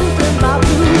get loose in my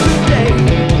blues today.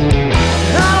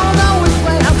 I don't know which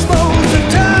way I'm supposed to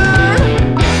turn.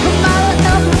 Somebody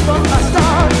help me from my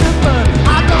start to burn.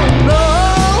 I don't know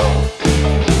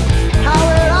how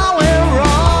it all went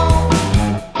wrong.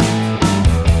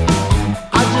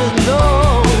 I just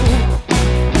know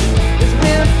it's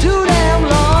been too damn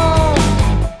long.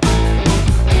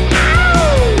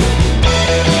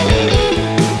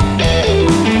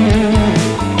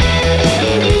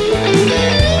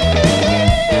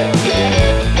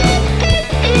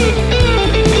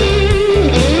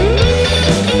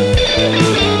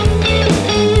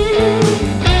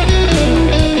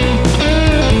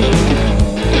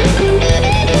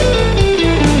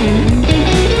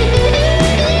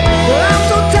 Well, I'm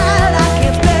so tired I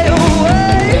can't stay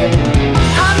away.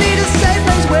 I need a safe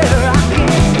place where I can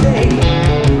stay.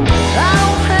 I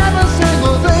don't have a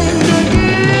single thing to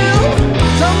give.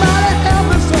 Somebody help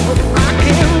me so I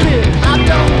can live. I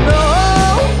don't know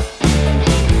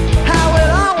how it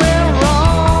all went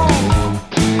wrong.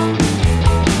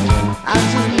 I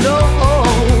just know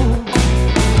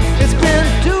it's been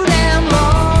too damn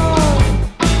long.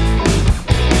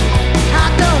 I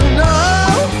don't know.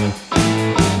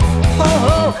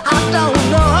 Oh, I don't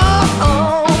know.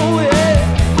 Yeah.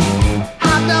 I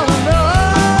don't know.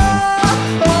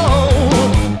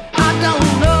 I don't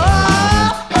know.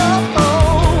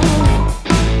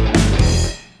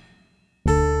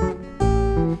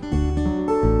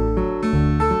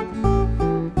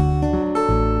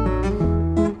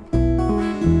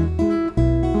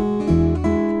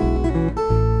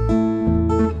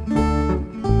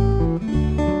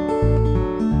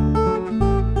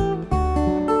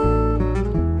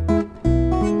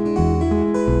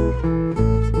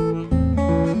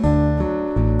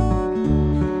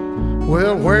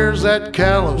 Well, where's that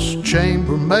callous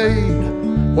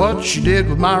chambermaid? What she did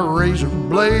with my razor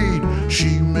blade?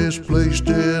 She misplaced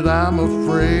it, I'm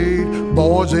afraid.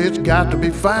 Boys, it's got to be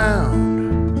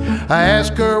found. I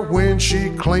asked her when she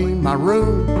cleaned my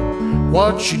room,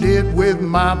 what she did with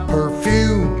my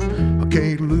perfume. I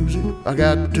can't lose it, I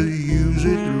got to use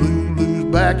it. Lulu's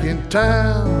back in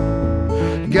town.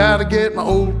 Gotta get my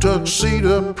old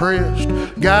tuxedo pressed,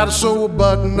 gotta sew a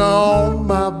button on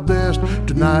my vest.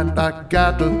 Tonight I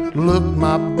got to look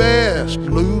my best.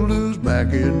 Lulu's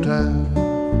back in town.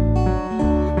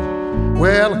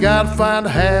 Well, I gotta find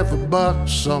 $50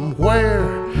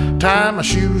 somewhere, tie my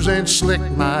shoes and slick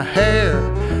my hair,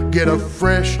 get a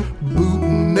fresh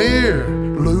boutonniere.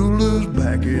 Lulu's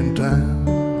back in town.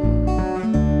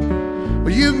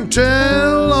 Well, you can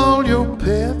tell all your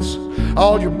pets,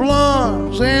 all your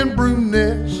blondes and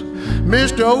brunettes,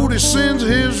 Mr. Otis sends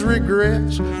his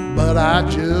regrets, but I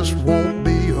just won't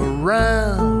be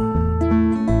around.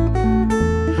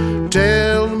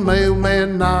 Tell the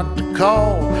mailman not to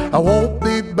call, I won't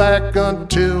be back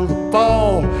until the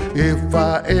fall. If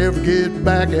I ever get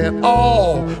back at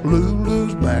all,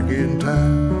 Lulu's back in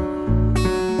town.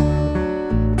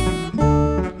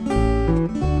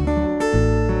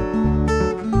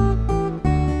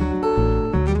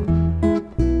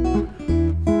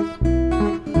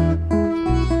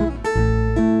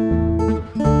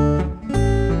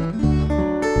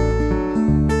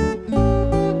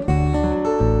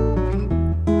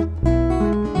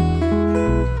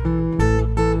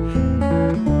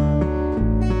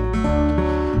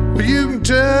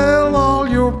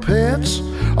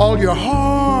 All your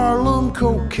Harlem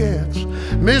coquettes,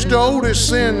 Mr. Otis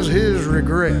sends his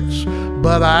regrets,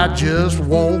 but I just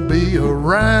won't be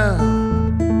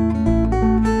around.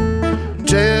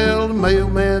 Tell the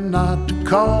mailman not to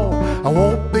call, I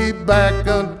won't be back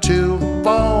until the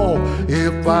fall.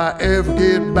 If I ever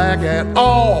get back at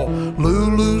all,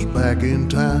 Lulu's back in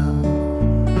town.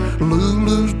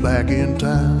 Lulu's back in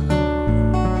town.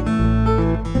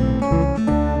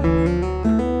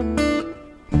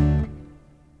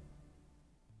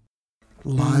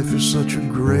 Life is such a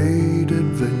great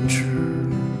adventure.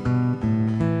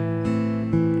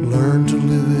 Learn to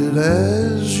live it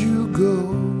as you go.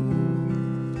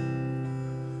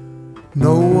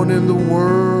 No one in the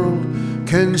world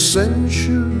can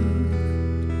censure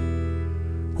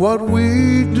what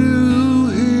we do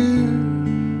here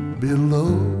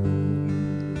below.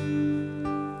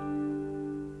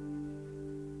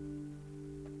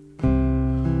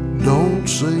 Don't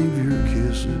save your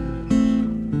kisses,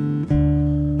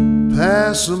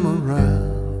 pass them around.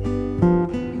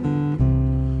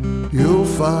 You'll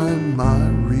find my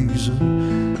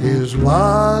reason is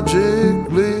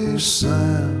logically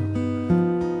sound.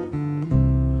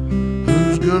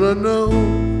 Who's gonna know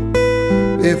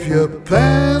if you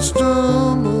passed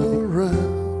them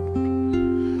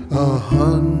around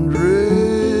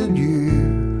 100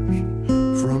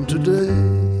 years from today?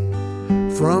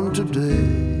 From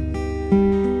today,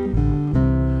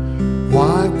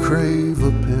 why crave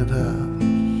a penthouse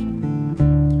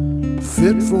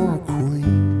fit for a queen?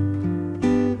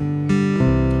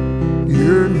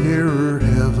 You're nearer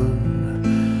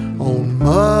heaven on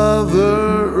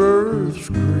Mother Earth's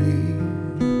green.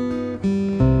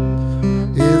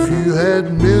 If you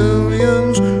had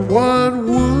millions, what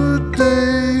would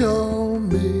they all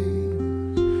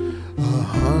mean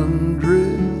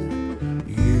 100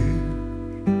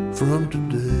 years from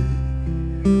today?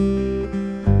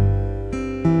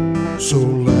 So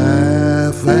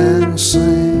laugh and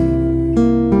sing,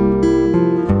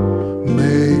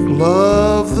 make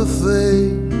love the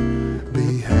thing,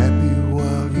 be happy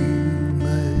while you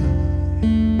may.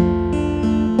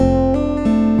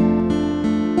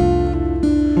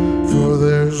 For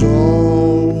there's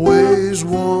always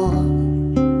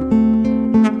one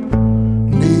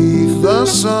 'neath the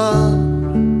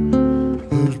sun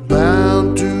who's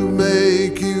bound to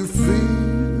make you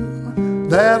feel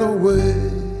that way.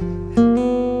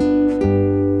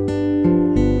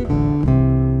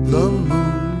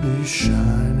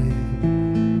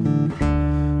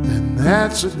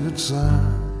 That's a good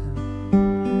sign.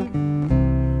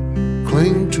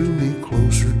 Cling to me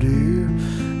closer, dear,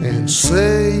 and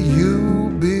say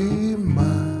you'll be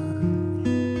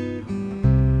mine.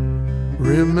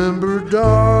 Remember,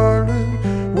 darling,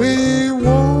 we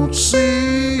won't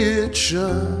see it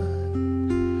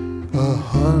shine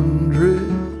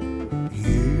 100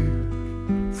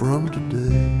 years from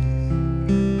today.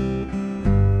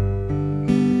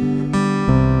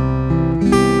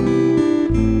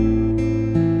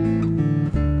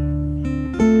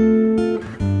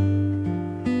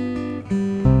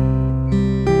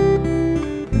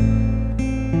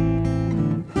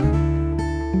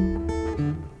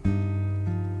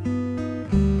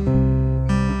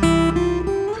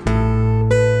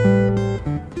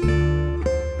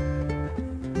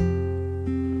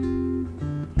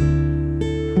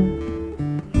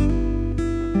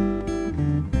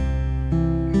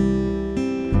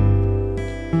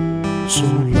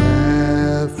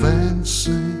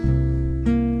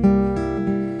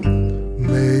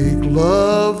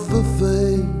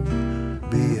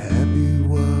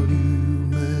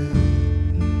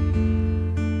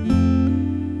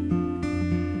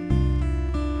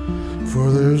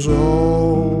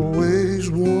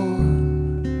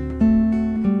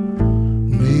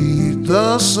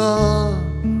 the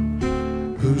sun,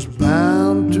 who's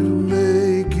bound to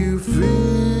make you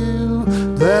feel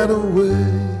that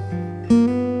way.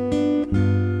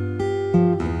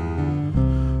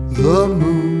 The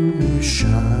moon is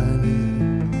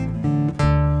shining,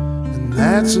 and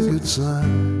that's a good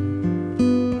sign.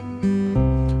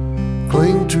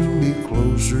 Cling to me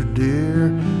closer, dear,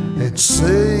 and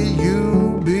say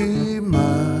you'll be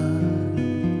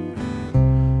mine.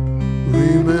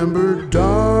 Remember,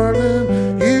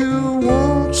 darling, you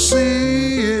won't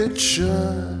see it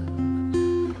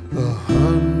shine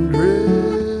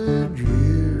 100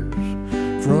 years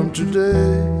from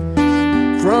today,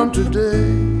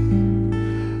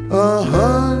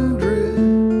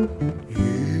 100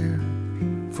 years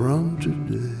from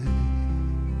today.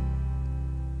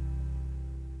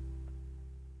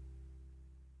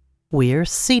 We're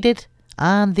seated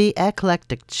on the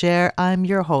Eclectic Chair. I'm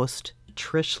your host,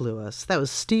 Trish Lewis. That was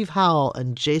Steve Howell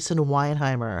and Jason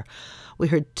Weinheimer. We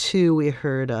heard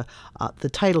the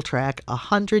title track,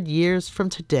 100 Years from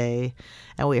Today,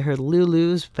 and we heard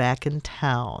Lulu's Back in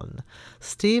Town.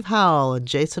 Steve Howell and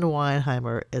Jason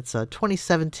Weinheimer, it's a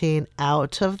 2017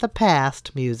 Out of the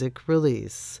Past music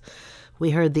release.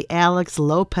 We heard the Alex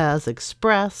Lopez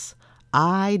Express,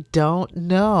 I Don't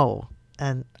Know,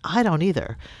 and I don't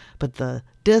either, but the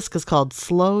disc is called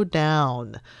Slow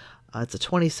Down. It's a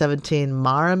 2017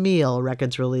 Mara Meal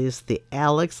Records release, the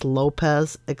Alex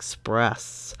Lopez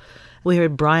Express. We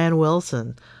heard Brian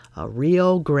Wilson,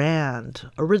 Rio Grande,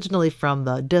 originally from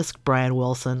the disc Brian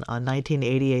Wilson, a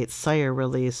 1988 Sire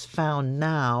release found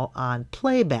now on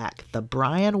Playback, the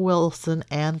Brian Wilson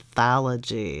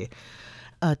Anthology,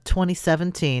 a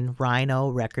 2017 Rhino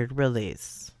record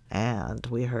release. And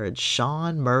we heard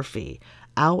Sean Murphy,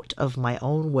 Out of My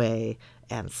Own Way,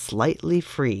 and Slightly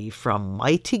Free from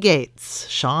Mighty Gates,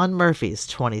 Sean Murphy's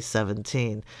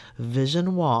 2017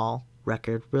 Vision Wall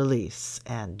record release.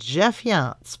 And Jeff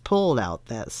Yantz pulled out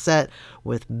that set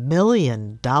with $1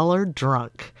 Million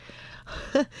Drunk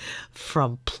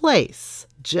from Place,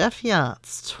 Jeff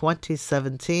Yantz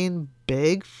 2017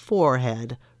 Big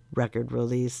Forehead record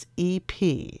release EP.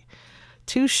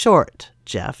 Too short,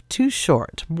 Jeff, too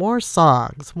short. More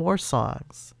songs.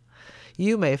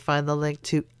 You may find the link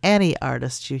to any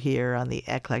artist you hear on the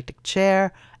Eclectic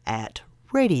Chair at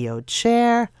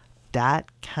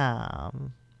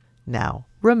radiochair.com. Now,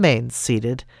 remain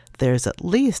seated. There's at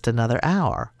least another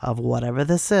hour of whatever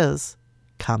this is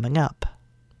coming up.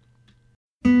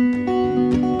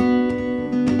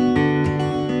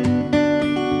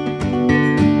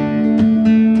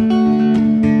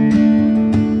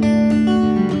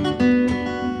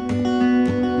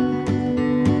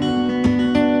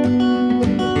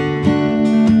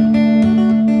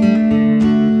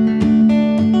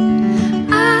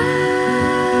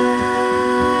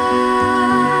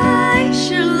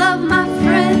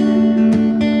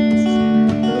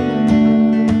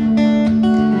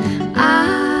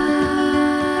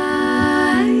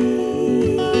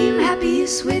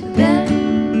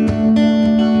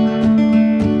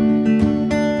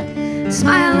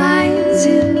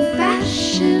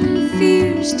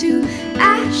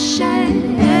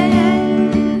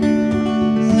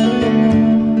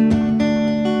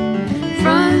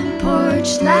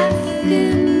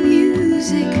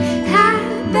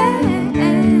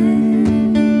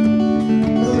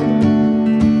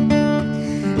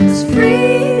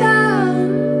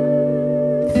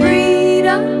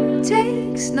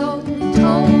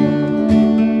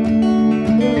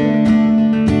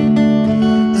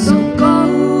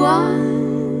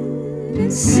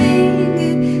 Sing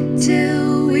it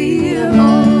till we're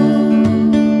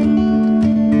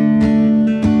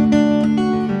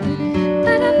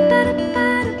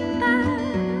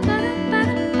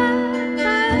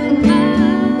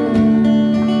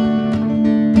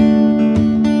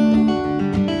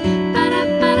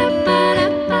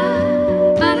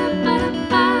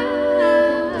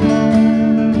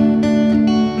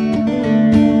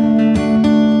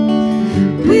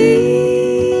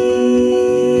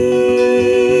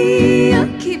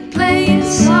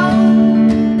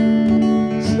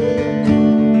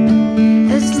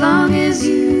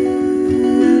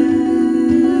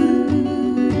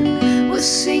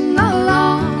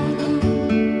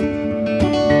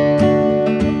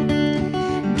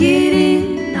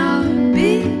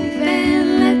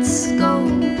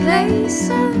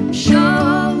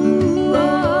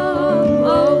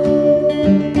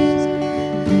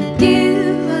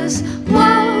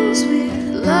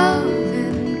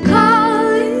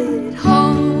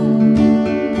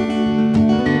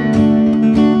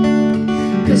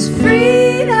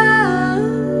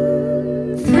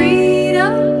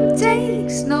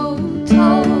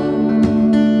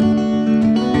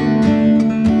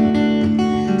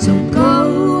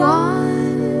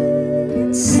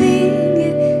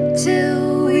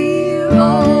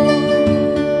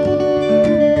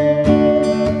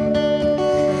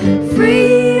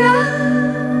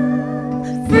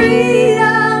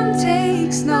Freedom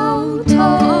takes no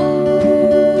toll.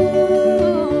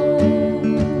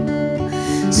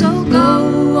 So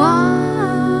go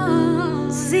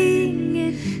on, sing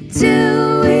it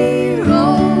till we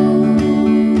roll.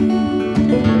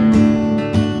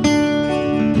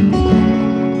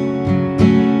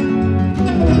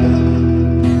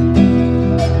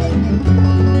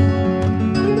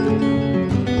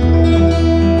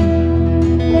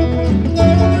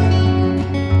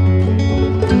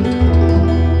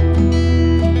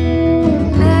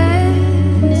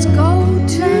 Let's go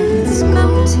to these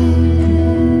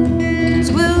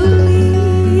mountains. We'll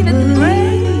leave at the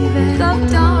break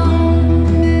of dawn.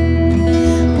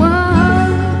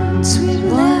 Once we've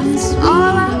left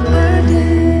all our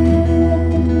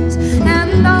burdens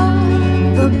and all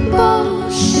the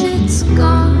bullshit's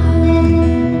gone,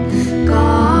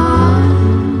 gone,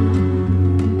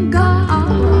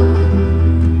 gone,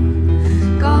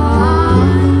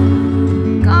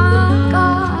 gone, gone,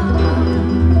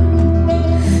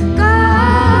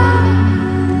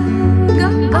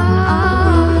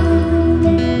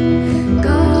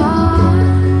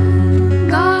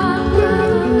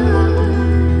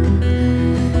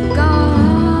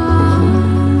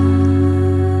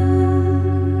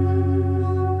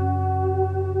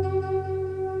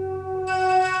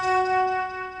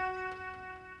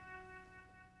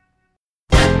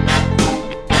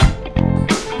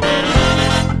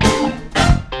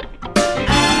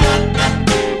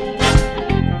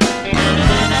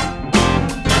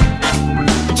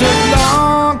 Took a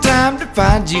long time to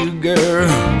find you, girl,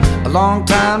 a long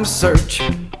time to search.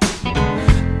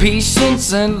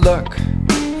 Patience and luck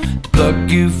to pluck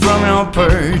you from your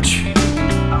perch.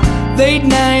 Late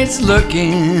nights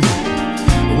looking,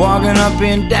 walking up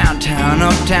in downtown,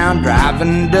 uptown,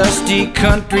 driving dusty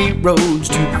country roads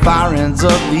to the far ends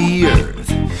of the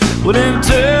earth. Well, it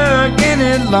took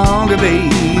any longer,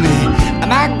 baby, I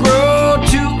might grow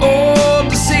too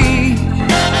old to see.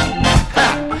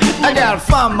 I gotta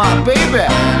find my baby.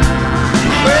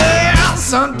 Well,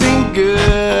 something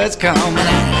good's coming,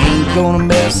 I ain't gonna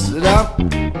mess it up.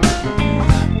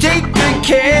 Take good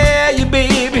care of you,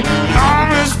 baby.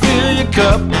 Always fill your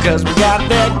cup, cause we got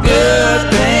that good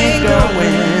thing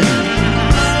going,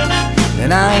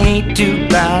 and I ain't too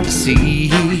blind to see.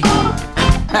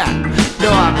 Ha,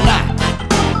 no, I'm not.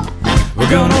 We're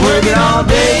gonna work it all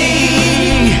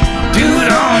day, do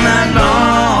it all night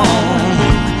long,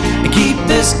 and keep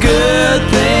this good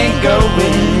thing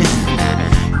going.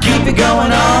 Keep it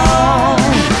going on.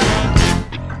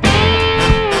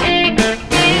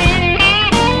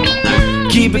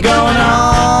 Keep it going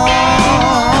on.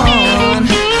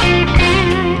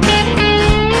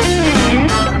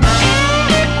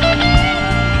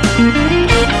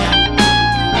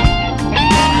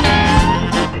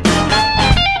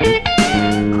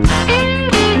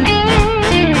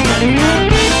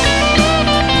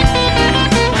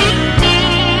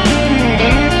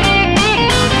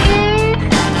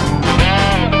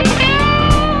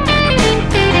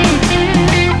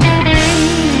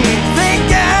 Thank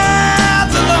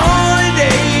God the lonely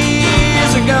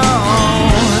days are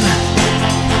gone.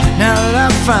 Now that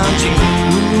I've found you,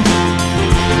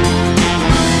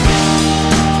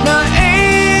 now I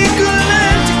ain't gonna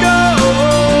let you go.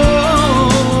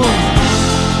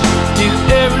 Do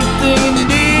everything you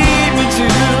need me to,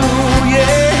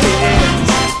 yes.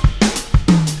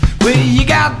 Well, you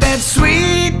got that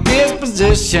sweet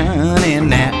disposition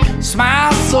and that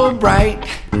smile so bright.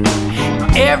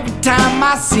 Every time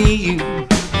I see you,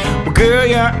 well, girl,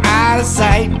 you're out of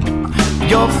sight.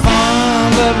 Your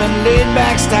fun-loving,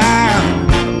 laid-back style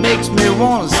makes me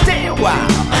wanna stay a while.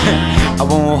 I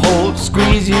wanna hold,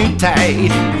 squeeze you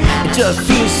tight. It just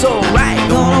feels so right.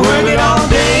 Gonna work it all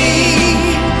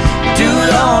day, do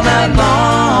it all night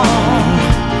long.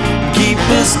 Keep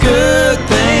this good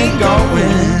thing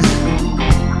going.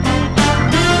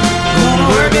 Gonna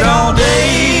work it all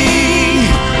day,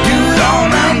 do it all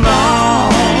night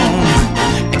long.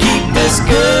 Keep this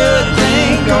good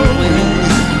thing going.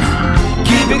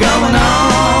 Keep it going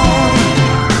on.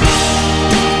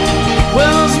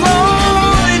 Well, those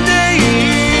lonely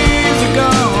days are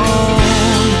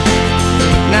gone.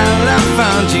 Now that I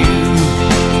found you,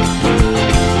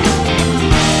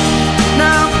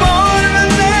 now I'm born to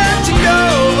let you go.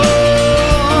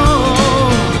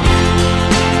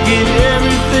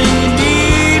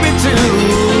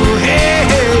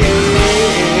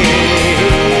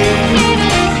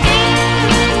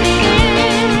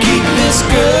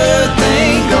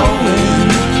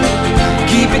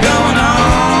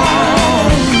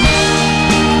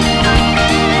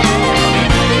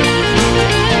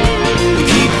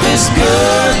 this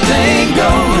good thing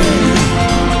going.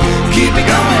 Keep it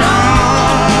going on.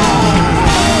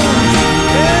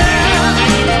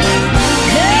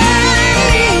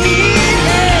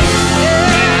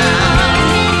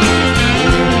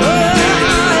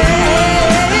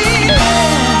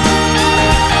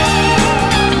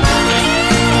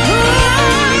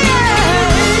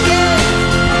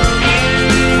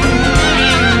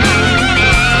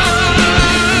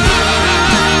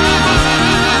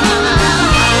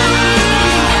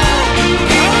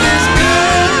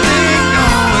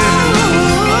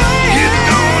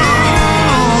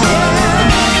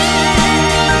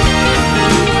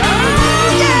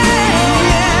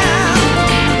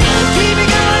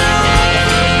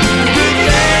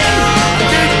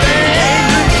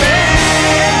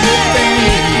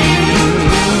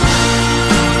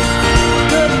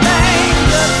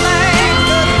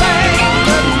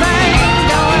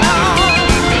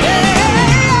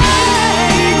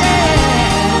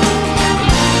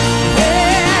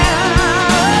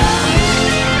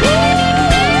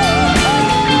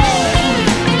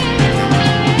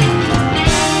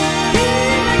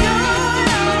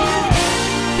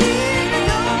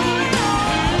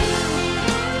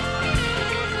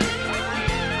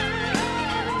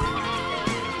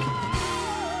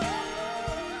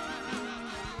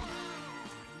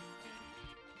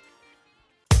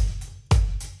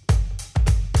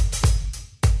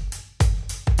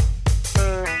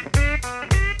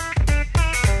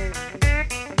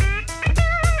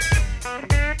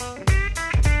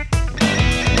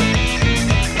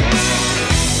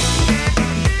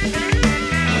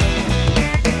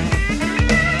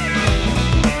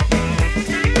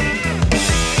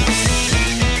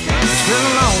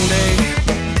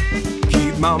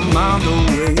 My mind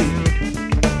away,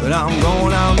 but I'm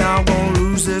going out now, gonna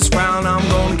lose this round. I'm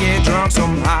gonna get drunk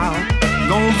somehow,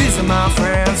 gonna visit my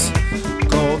friends,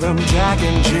 call them Jack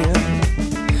and Jim.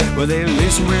 Well, they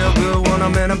listen real good when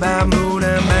I'm in a bad mood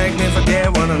and make me forget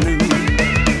what I knew.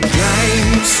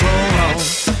 Drink so long,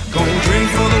 gonna drink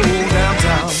for the whole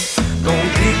downtown, gonna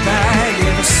kick back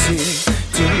every city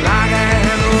till I can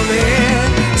handle it.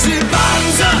 See,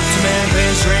 bottoms up to man,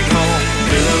 please drink more,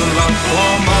 fill her up,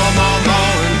 one more.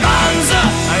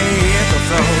 I ain't hit the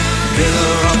floor. Fill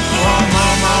her up, one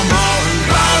more, and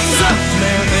bottoms up.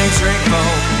 Man, things drink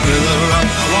more. Fill her up,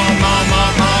 one more,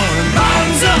 and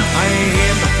bottoms up. I ain't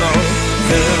hit the floor.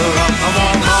 Fill her up,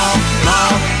 one more.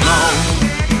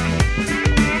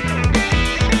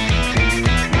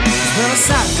 It's been a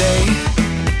Saturday,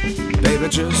 baby,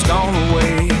 just gone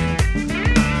away.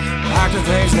 Packed the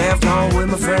things left home with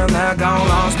my friend that gone,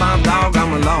 lost my dog,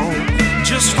 I'm alone.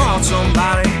 Just fought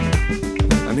somebody,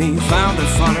 and he found it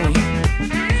funny.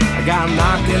 I got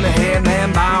knocked in the head,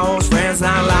 man, by old friends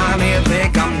not lying here,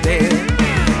 think I'm dead.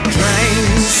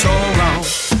 Drank so long,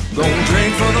 gon'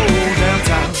 drink for the whole damn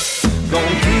town.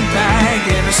 Gon' keep back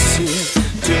every sip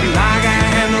till I can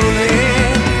handle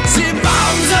it. See,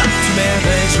 bottoms up, too many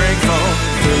things drink for.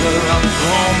 Fill her up,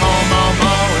 one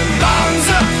more, and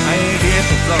bottoms up. I ain't hit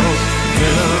the floor.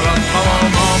 Fill her up, one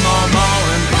more,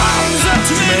 and bottoms up.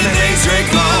 Too many things drink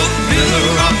for. Fill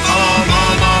her up, one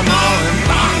more, and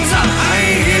bottoms up. I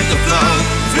ain't hit the floor.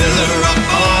 Fill her up,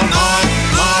 one more.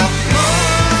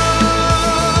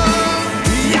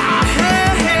 Yeah, hey.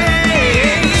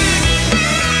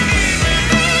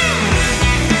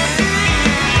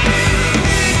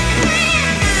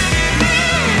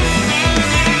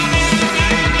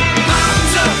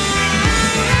 Bottoms up,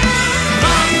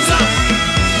 bottoms up,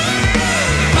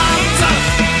 bottoms up,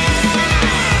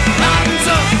 bottoms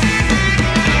up.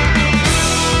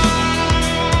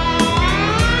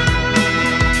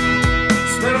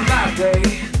 Spent a bad day,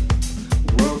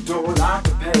 worked all I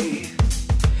could pay.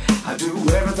 I do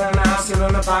everything I sit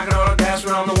in the pocket or the cash,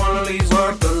 but I'm the one that leaves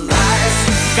work the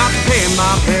last. Got to pay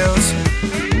my bills,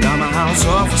 got my house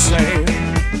up for sale.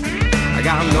 I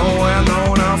got nowhere,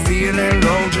 I'm feeling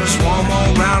low. Just one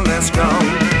more round, let's go.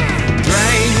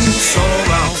 Drink so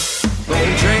long,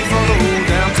 gon' drink for the whole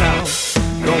downtown.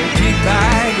 Gon' keep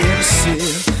back every sip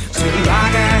till I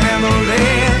can handle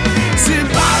it. See,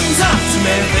 bottoms up, too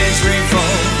many things drink for.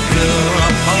 Fill her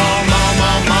up,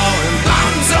 more, and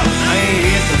bottoms up. I ain't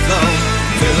hit the floor.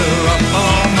 Fill her up,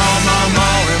 more,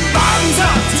 and bottoms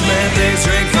up. Too many things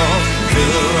drink for.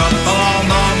 Fill her up,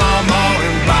 more,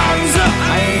 and bottoms up.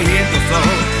 I ain't hit the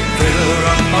floor. Fill her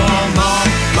up, more.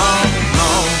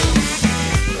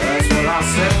 That's what I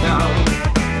said now.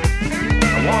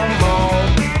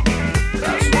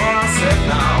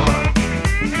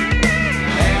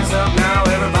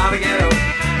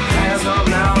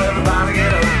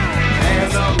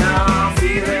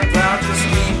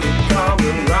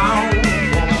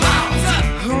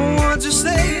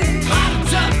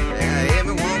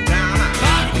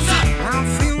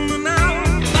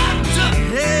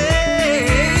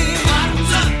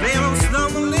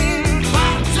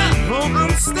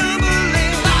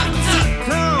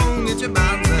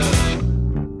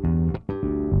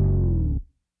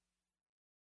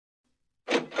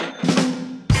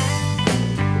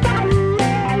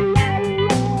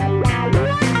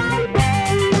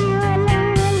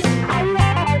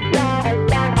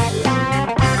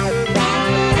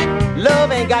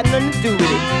 ain't got nothing to do with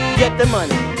it. Get the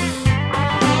money.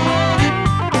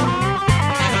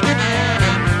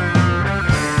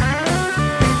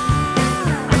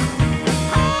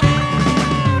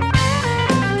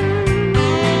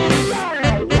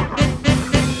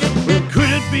 Could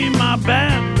it be my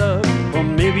bad luck, or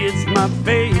maybe it's my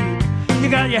fate? You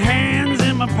got your hands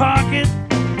in my pocket,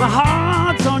 my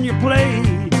heart's on your plate.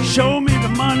 Show me the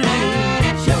money,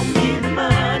 show me the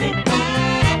money.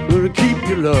 Gonna keep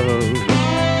your love,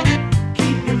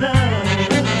 keep your love.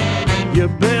 You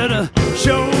better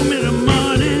show me the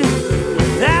money,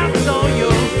 that's all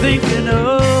you're thinking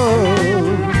of.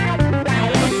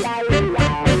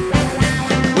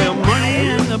 Well, money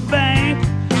in the bank,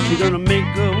 you're gonna make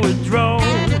a withdrawal.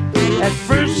 At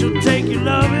first she'll take your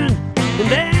loving, and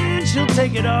then she'll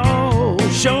take it all.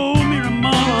 Show me the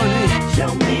money,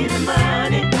 show me the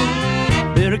money.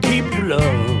 Better keep your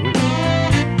love,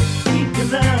 keep your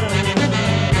love.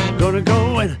 Gonna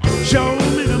go and show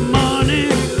me the money.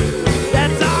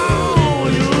 That's all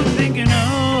you're thinking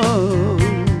of,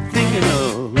 thinking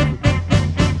of.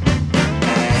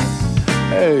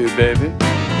 Hey, baby,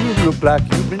 you look like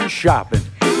you've been shopping.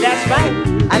 That's right.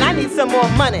 And I need some more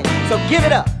money, so give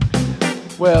it up.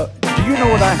 Well, do you know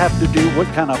what I have to do? What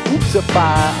kind of hoops of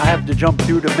fire I have to jump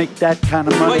through to make that kind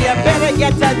of money? Well, you better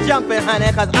get to jumping,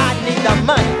 honey, cause I need the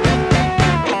money.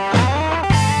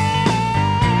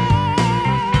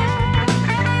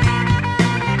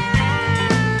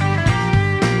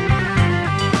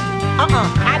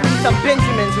 I need some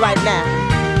Benjamins right now.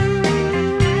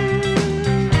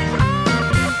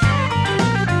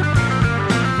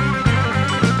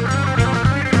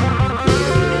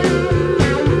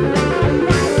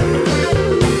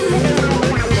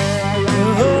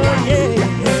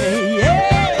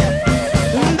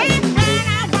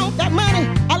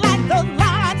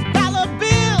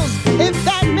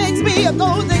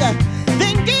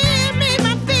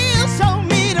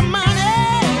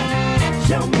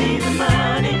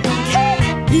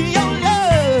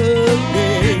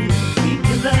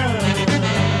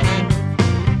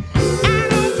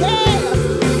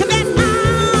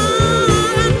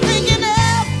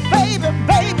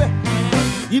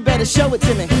 Show it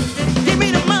to me. Give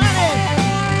me the money.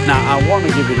 Now, I want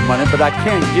to give you the money, but I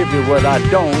can't give you what I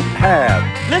don't have.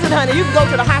 Listen, honey, you can go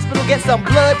to the hospital, get some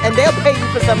blood, and they'll pay you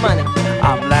for some money.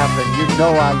 I'm laughing. You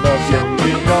know I love you.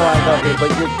 You know I love you,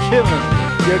 but you're killing me.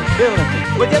 You're killing me.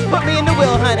 Well, just put me in the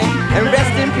will, honey, and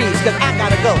rest in peace, because I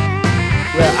gotta go.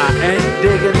 Well, I ain't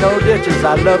digging no ditches.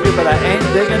 I love you, but I ain't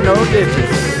digging no ditches.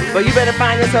 Well, you better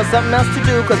find yourself something else to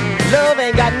do, because love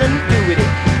ain't got nothing to do with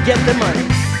it. Get the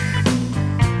money.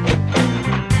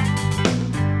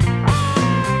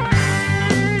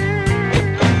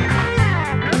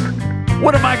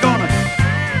 What am I gonna?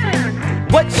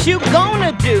 What you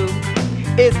gonna do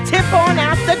is tip on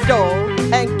out the door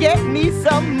and get me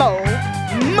some more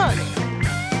money.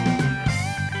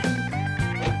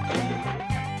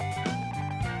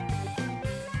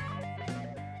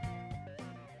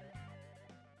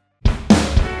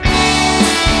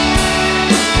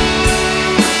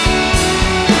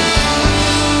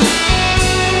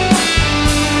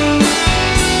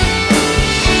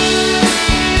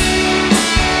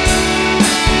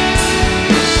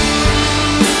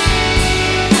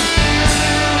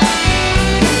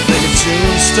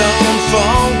 Stone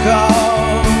phone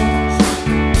calls,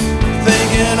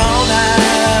 thinking all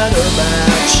night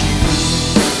about you.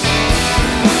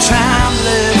 Time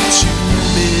left to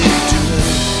me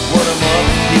doing what I'm up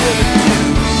here to do.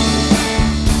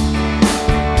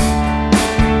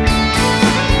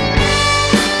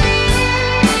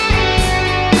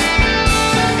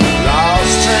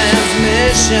 Lost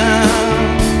transmission,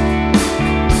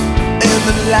 and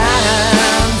the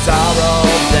lines are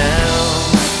all down.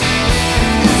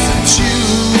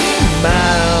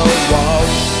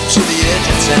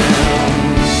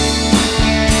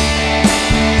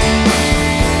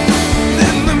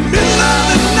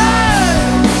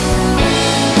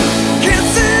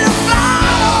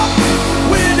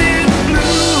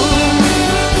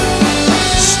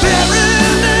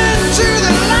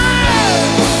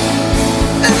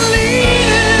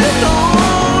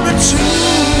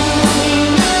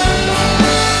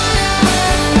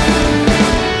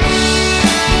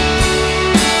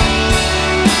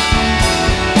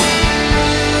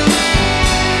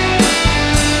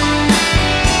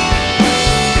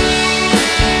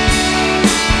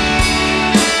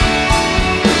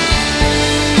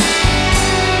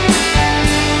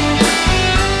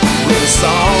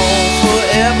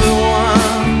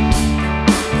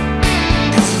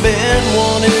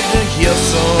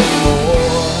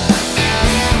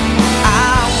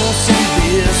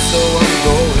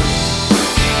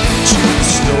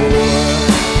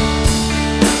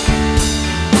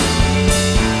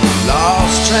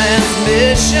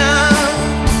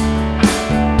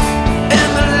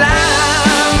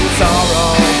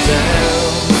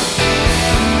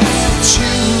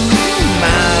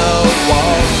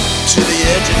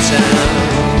 edge of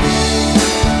town.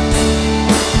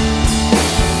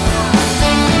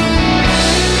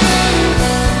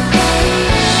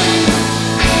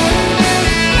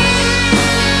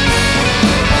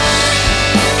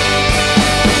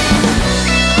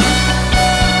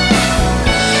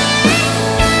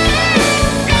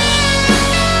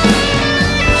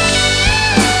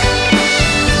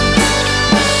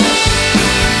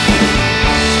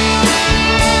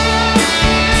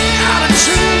 Got a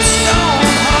tombstone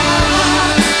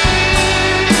heart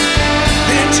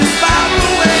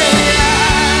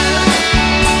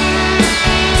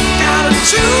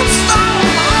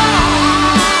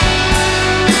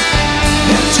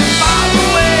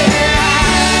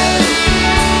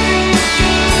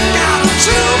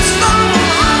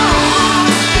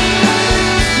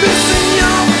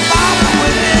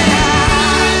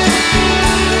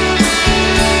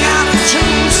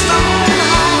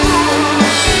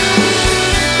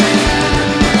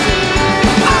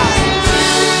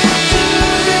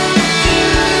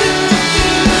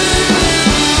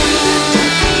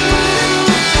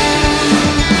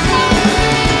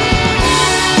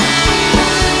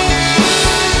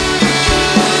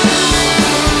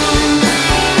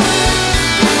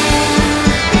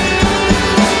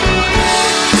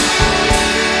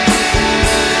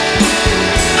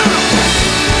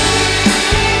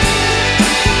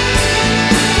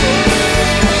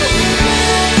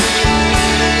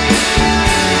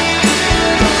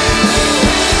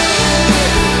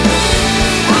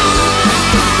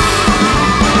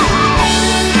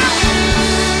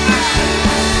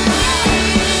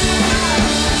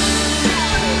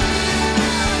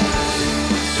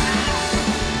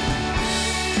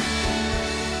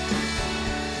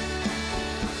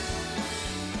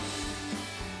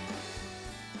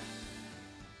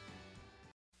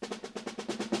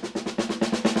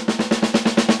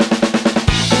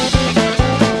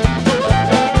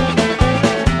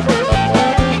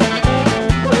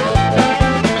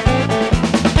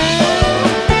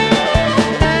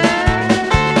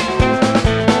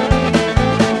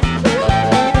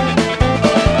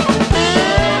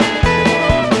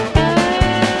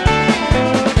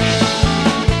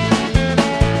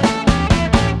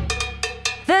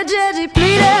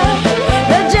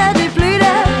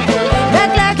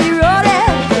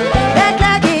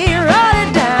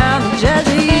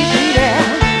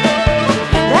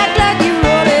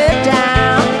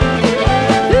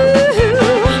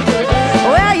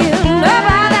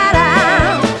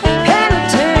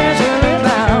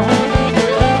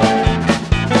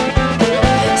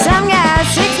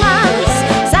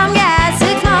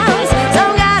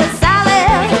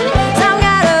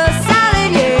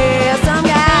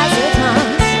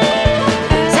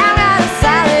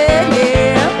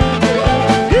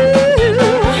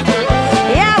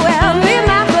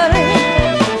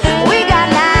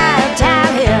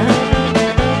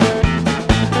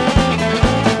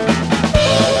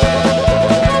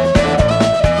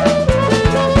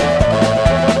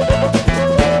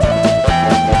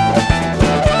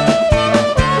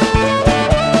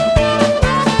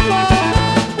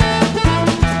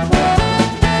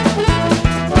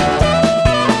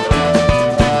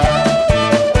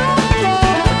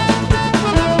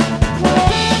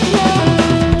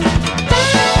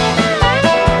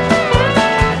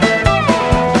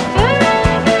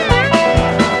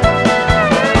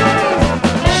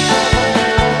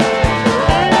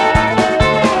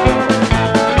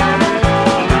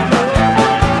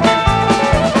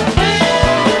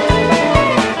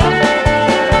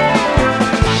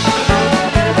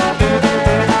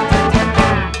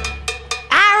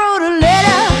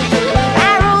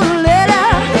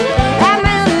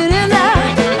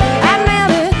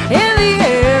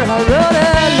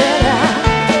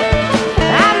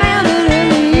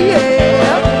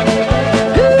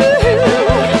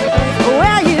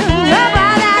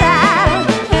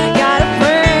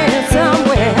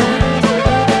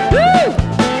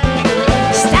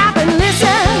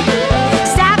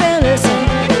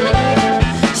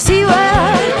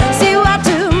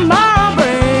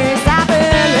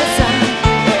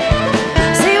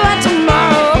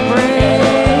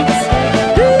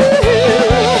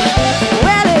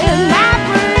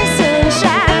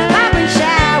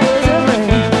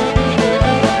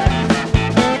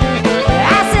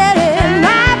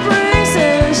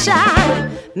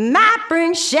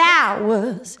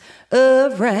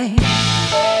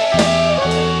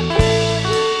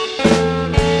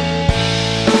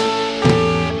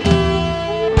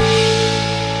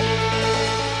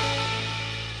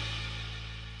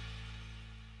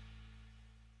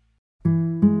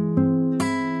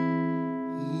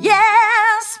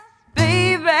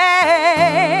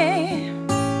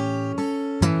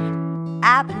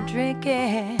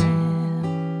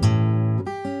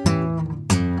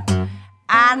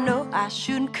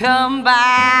shouldn't come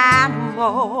by no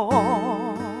more.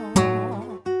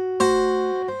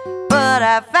 But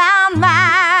I found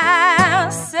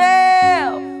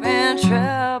myself in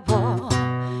trouble,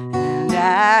 and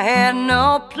I had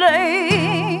no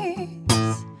place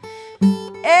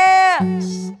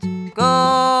else to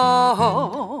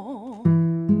go.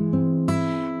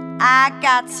 I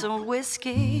got some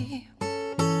whiskey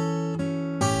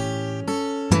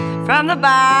from the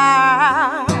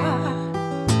bar,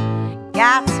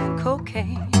 got some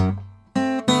cocaine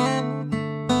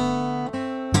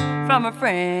from a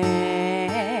friend.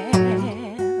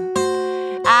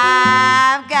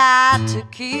 I've got to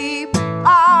keep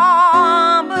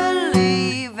on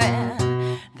believing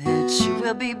that you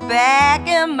will be back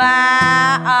in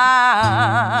my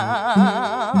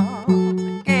arms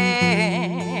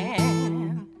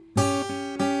again.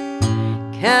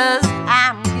 'Cause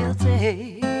I'm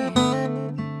guilty,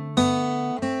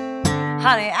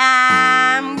 honey,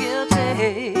 I'm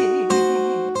guilty.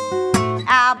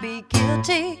 I'll be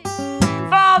guilty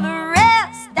for the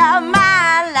rest of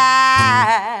my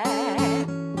life.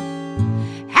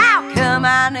 How come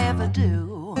I never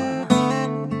do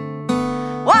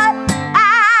what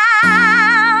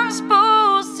I'm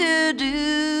supposed to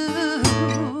do?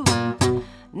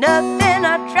 Nothing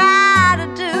I try to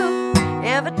do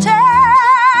ever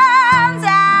turns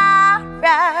out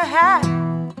right.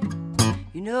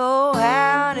 You know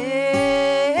how it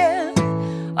is.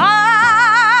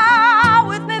 Oh,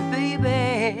 with me,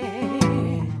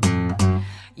 baby.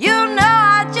 You know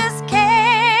I just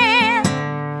can't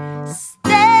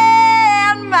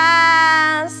stand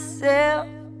myself.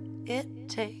 It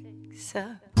takes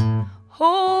a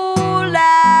whole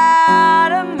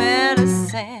lot of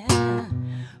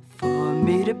medicine for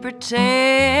me to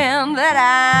pretend that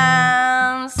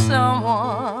I'm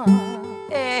someone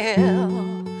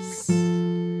else.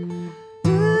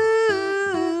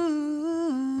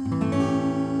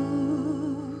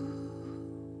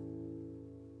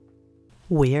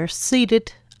 We're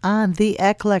seated on the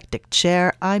Eclectic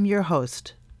Chair. I'm your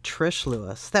host, Trish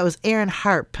Lewis. That was Aaron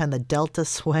Harp and the Delta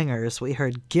Swingers. We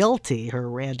heard Guilty, her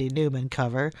Randy Newman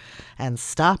cover, and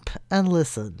Stop and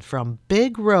Listen from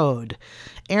Big Road.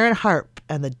 Aaron Harp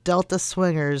and the Delta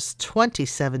Swingers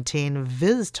 2017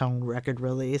 Viztone record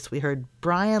release. We heard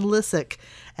Brian Lissick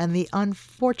and the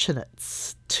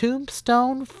Unfortunates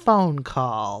Tombstone Phone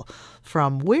Call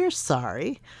from We're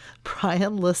Sorry,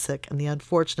 Brian Lissick and the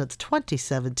Unfortunates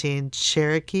 2017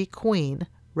 Cherokee Queen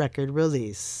record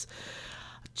release.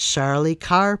 Charlie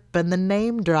Carp and the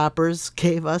Name Droppers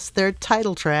gave us their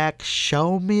title track,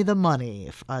 Show Me the Money,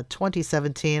 a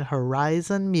 2017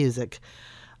 Horizon Music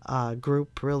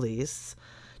group release.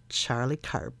 Charlie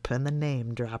Carp and the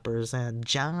Name Droppers and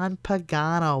John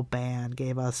Pagano Band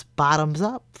gave us Bottoms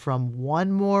Up from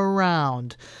One More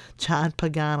Round, John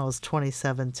Pagano's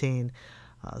 2017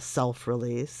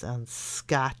 self-release, and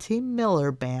Scotty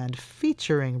Miller Band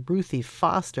featuring Ruthie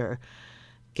Foster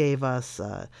gave us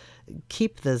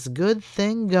Keep This Good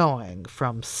Thing Going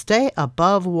from Stay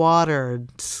Above Water,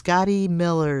 Scotty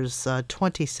Miller's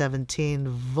 2017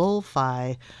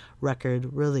 Vulfi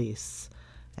record release.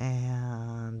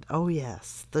 And, oh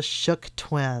yes, the Shook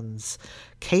Twins,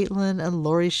 Caitlin and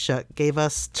Lori Shook, gave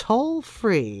us Toll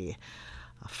Free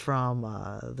from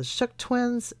the Shook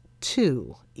Twins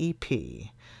 2 EP.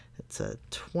 It's a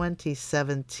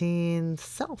 2017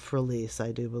 self-release,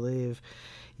 I do believe.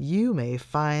 You may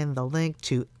find the link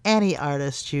to any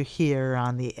artist you hear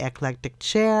on the Eclectic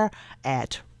Chair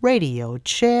at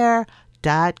radiochair.com.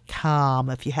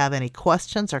 If you have any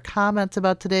questions or comments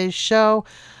about today's show,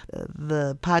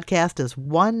 the podcast is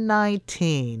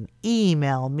 119.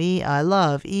 Email me. I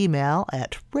love email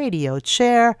at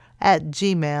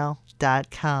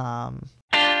radiochair@gmail.com.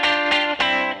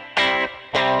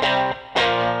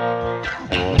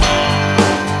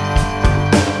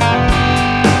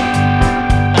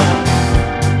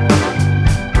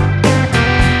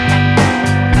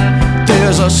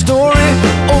 There's a story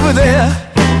over there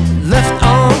left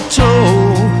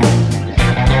untold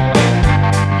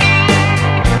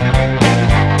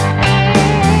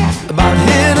about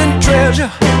hidden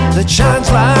treasure that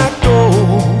shines like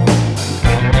gold.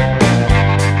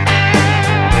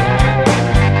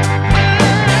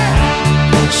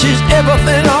 She's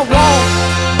everything I want.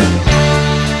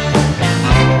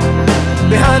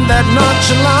 Behind that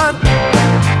nonchalant,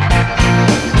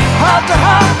 heart to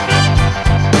heart,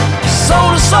 soul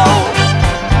to soul,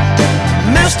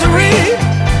 mystery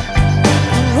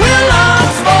will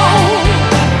unfold.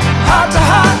 Heart to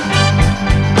heart,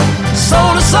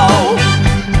 soul to soul,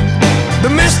 the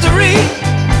mystery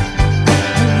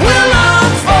will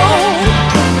unfold.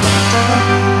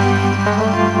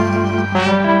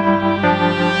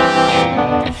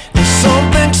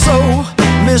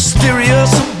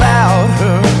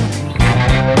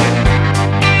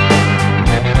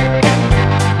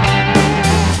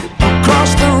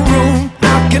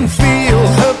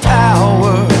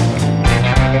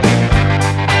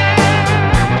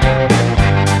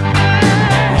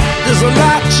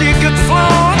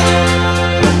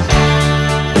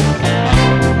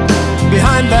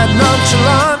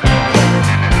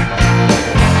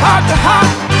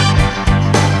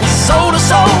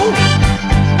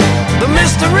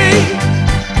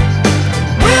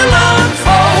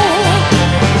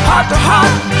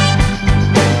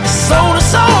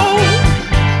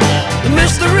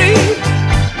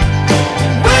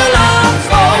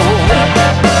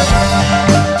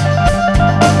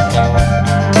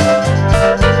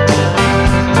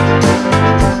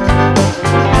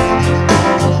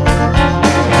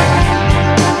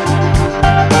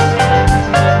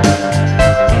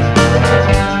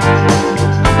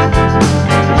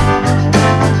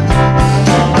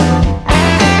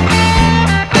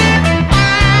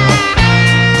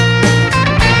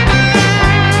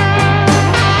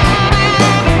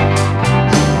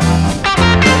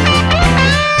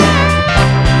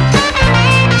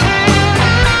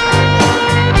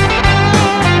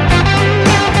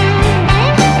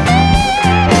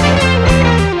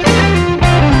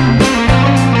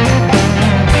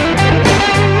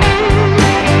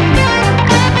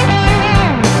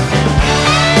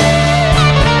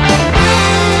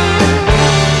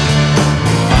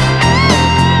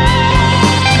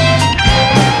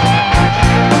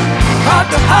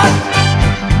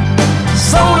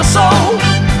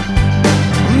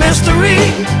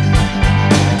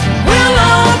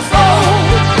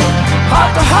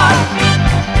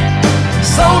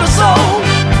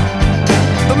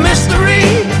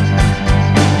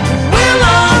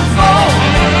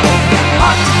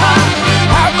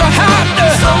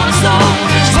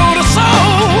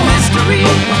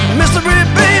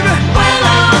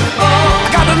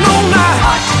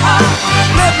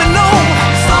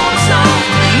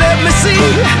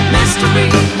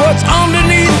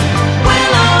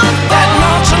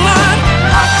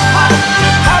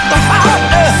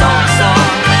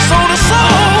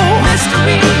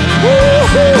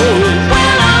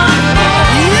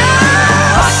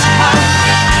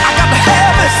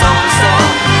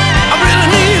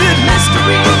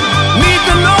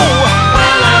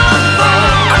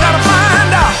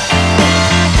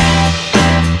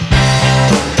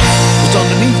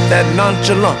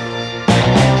 nonchalant.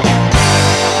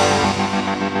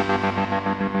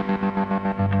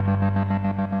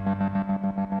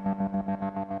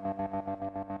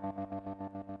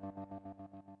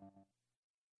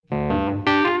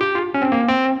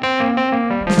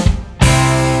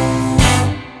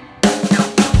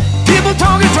 People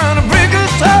talking, trying to break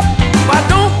us up. Why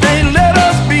don't they let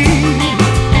us be?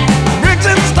 Bricks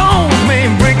and stones may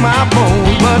break my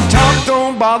bones, but talk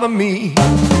don't bother me.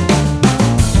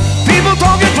 People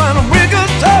talking, trying to break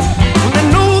us up when they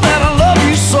know that I love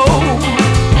you so.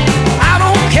 I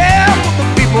don't care what the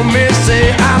people may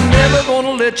say, I'm never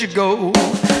gonna let you go.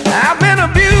 I've been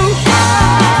abused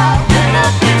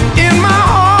in my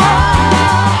heart.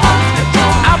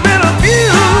 I've been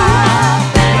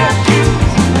abused.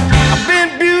 I've been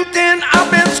abused and I've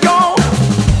been scorned.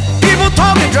 People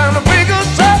talking, trying to break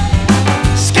us up,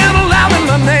 scandalizing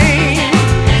my name.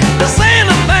 They're saying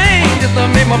a thing just to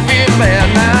make me feel bad.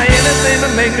 Now anything to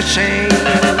make me shame.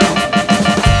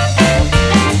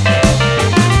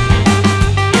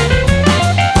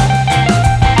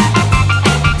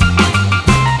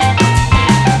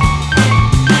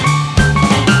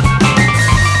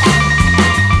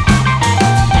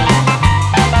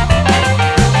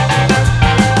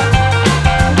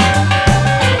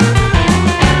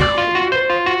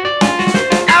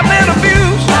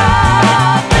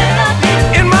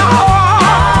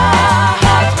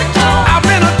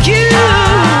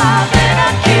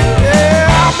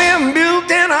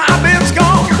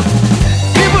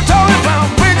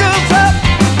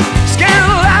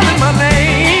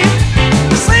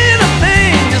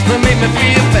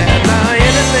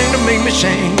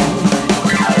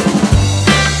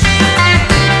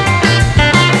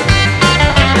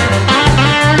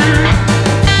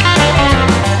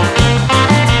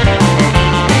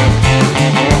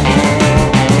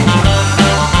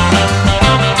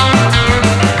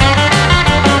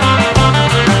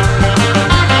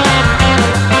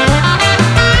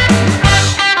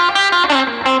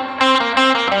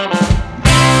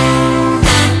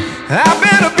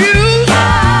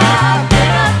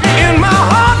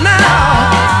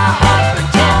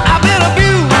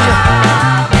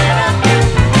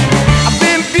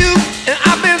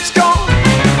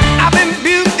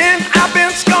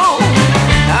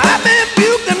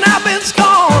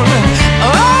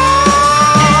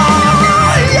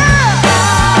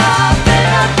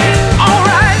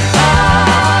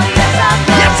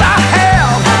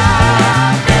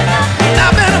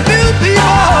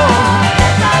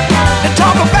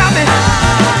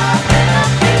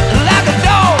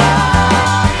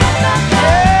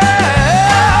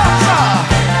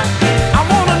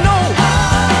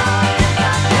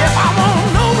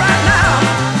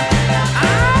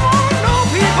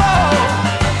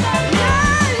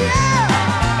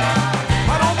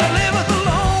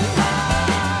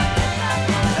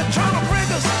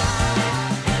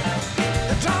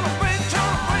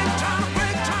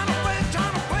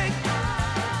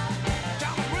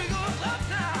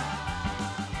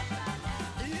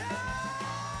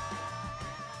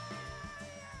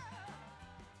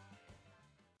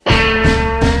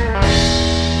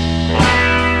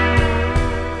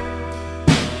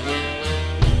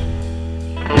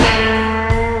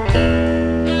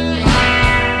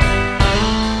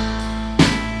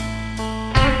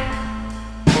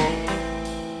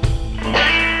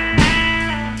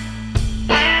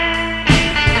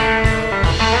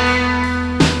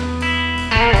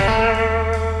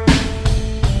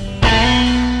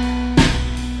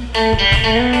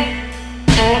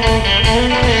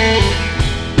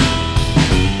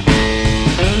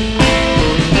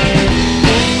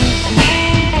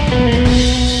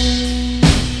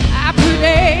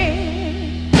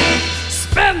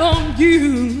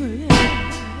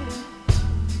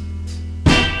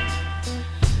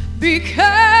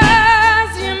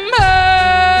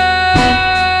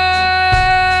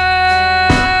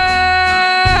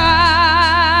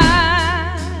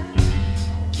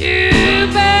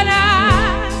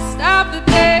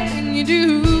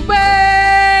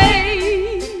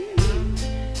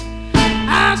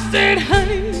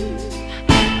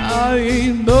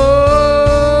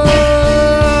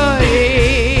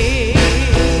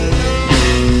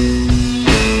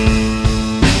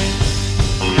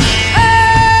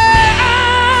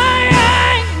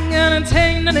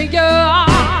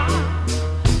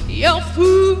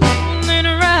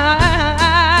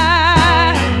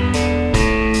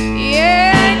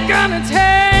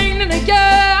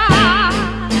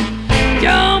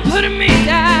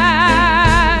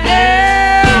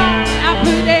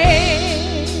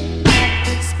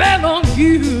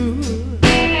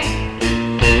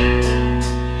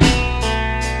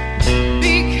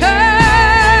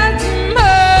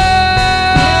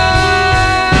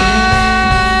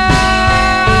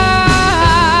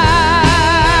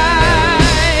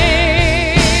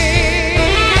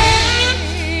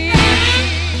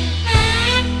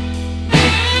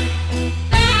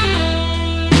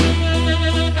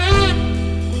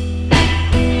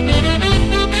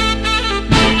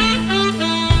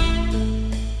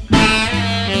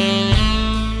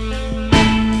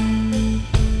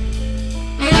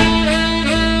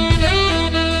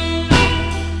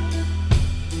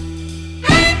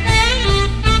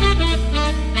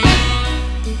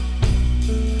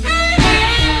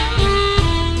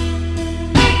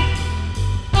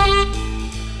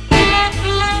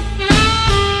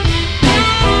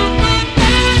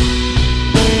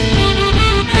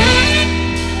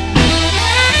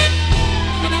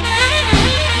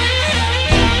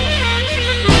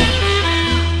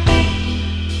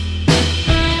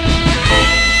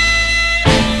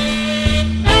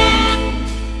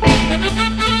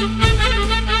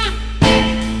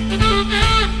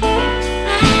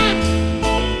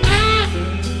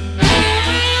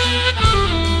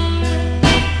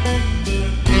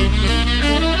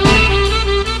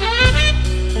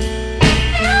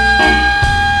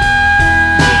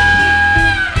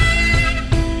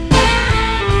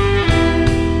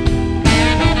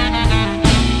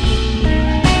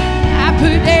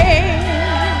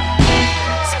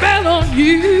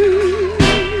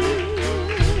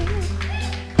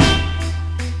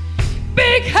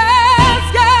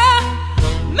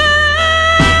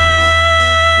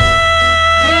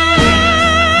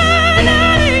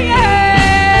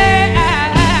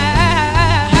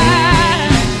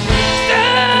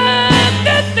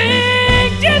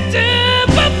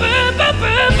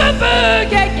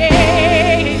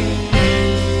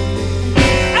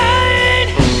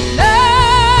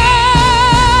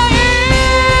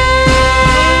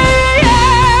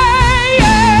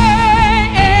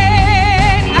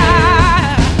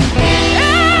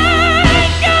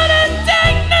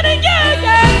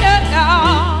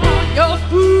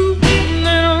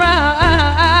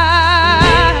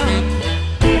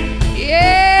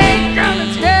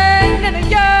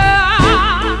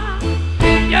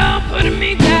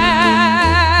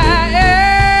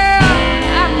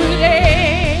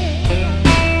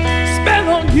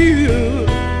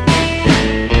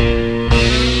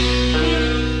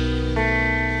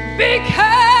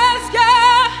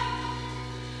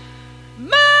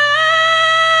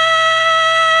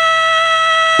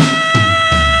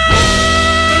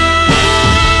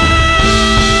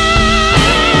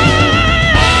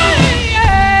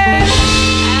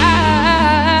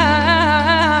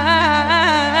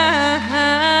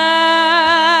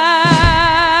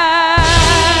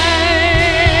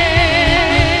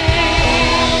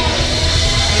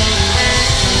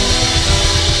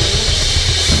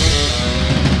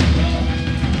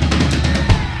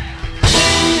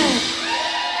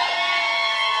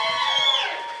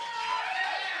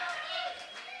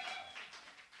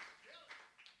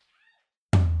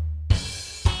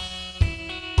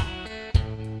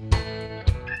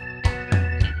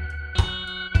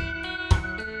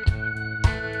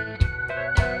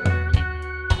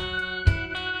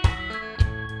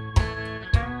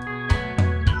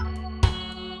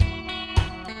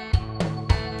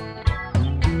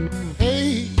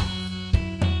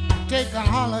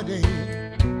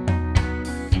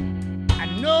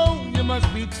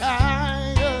 must be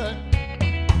tired.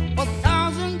 For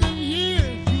thousands of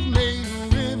years you made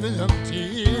rivers of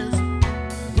tears,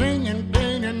 bringing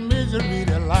pain and misery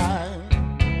to life.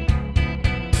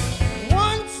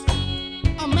 Once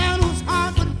a man whose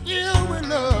heart would fill with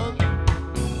love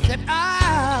said,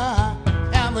 I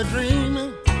have a dream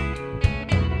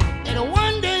that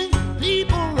one day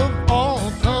people of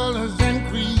all colors and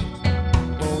creeds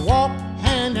will walk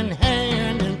hand in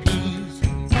hand in peace.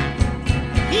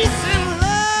 He said,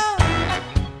 love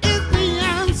is the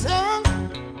answer.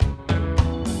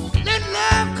 Let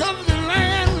love cover the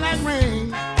land like rain.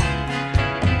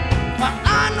 For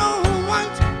I know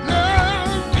once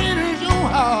love enters your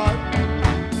heart,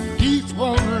 peace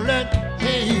won't let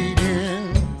hate in.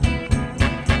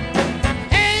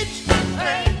 Hate,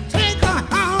 take a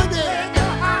holiday.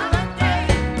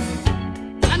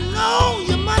 I know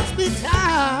you must be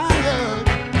tired.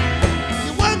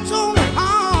 You work so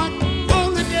hard on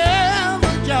the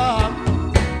devil's job,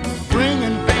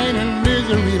 bringing pain and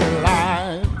misery to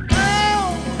life.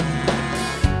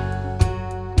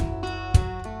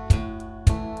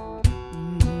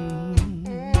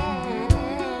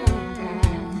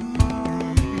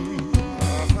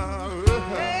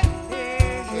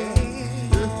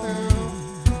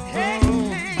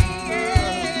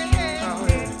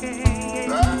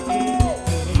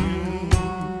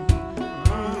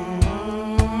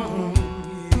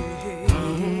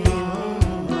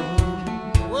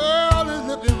 World is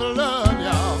looking for love,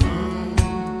 y'all.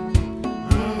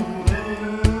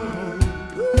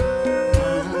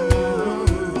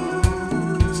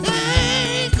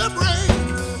 Take a break.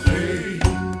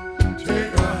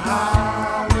 Take a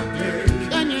holiday.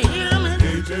 Can you hear me?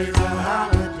 Take a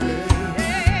holiday.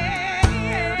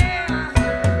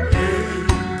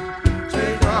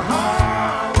 Take a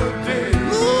holiday.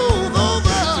 Move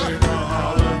over. Take a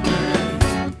holiday.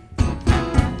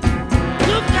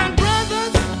 You've got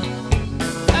brothers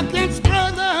against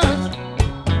brothers.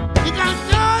 You got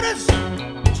daughters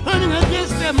turning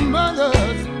against their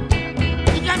mothers.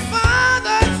 You got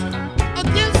fathers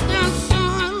against their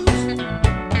sons.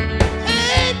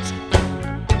 Hate,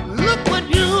 look what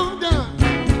you've done.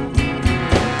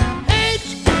 Hate,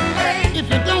 if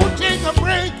you don't take a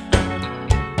break,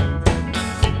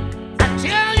 I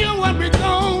tell you what we're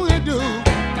gonna do.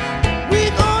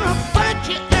 We're gonna fight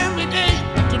you every day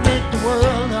to make the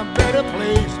world a better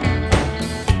place.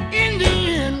 In the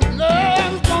end,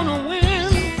 love's gonna win.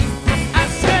 I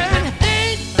said,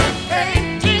 hate,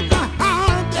 take a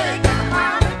holiday.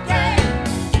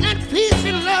 Let peace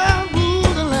and love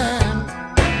rule the land.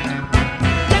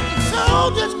 Let the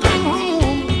soldiers come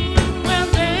home where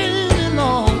they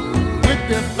belong, with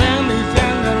their families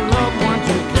and their loved ones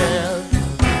who care.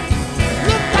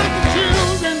 Look at the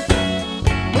children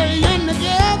playing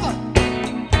together.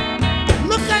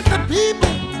 Look at the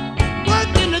people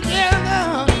working together,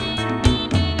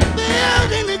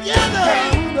 building together.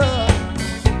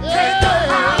 Take a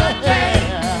holiday.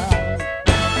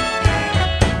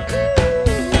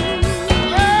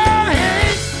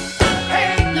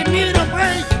 You need a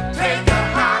break. Take a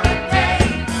holiday.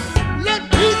 Let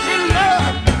peace and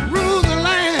love rule the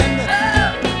land.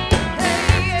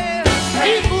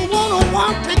 People wanna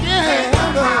walk together,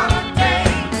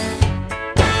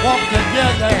 walk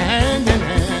together hand in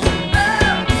hand.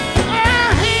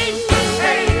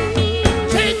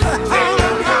 Take a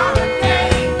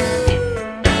holiday.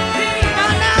 By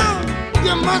now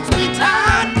you must be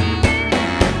tired.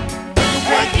 You're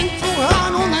working too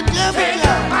hard on the devil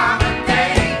job.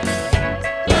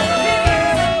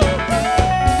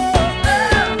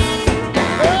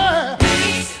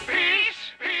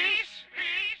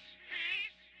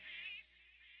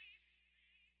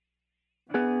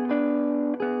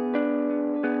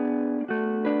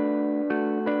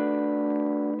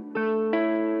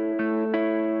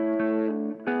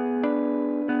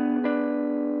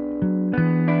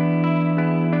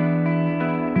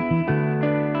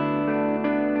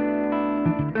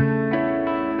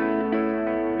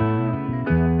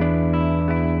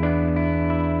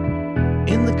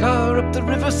 In the car up the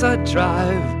riverside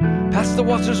drive, past the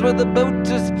waters where the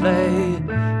boaters play,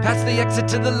 past the exit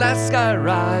to the last sky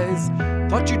rise.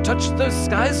 Thought you touched those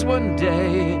skies one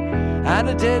day, and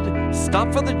it did.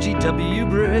 Stop for the GW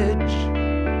bridge,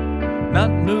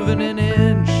 not moving an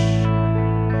inch.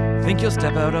 Think you'll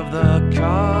step out of the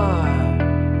car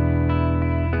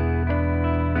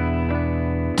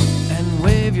and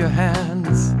wave your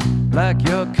hands like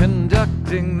you're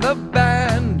conducting the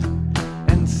band,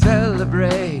 and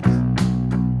celebrate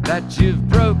that you've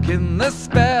broken the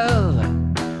spell.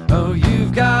 Oh,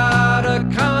 you've got a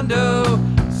condo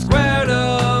squared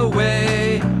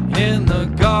away in the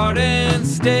Garden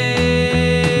State.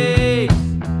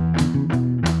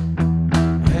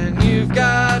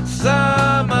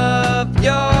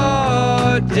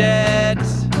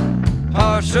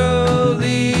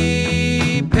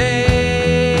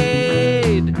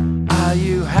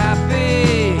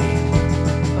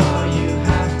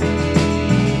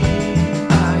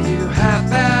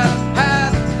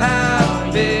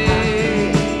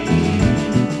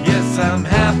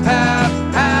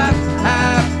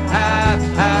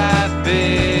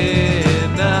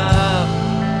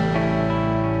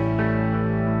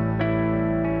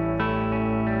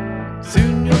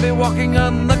 walking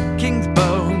on the king's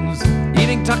bones,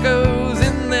 eating tacos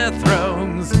in their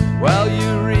thrones, while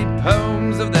you read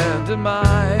poems of their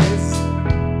demise.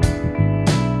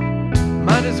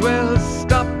 Might as well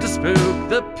stop to spook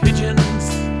the pigeons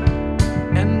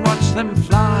and watch them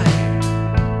fly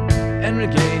and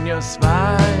regain your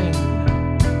spine.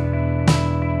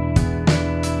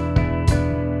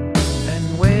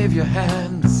 And wave your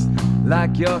hands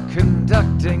like you're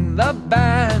conducting the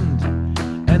band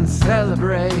and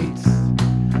celebrate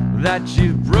that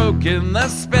you've broken the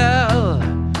spell.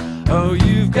 Oh,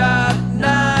 you've got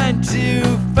 9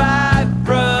 to 5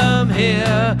 from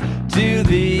here to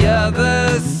the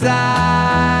other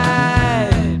side.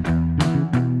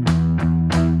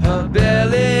 Her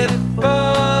belly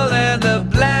full and the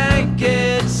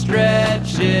blanket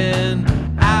stretching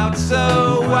out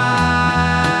so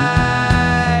wide.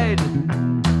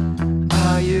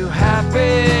 Are you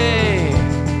happy?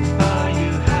 Are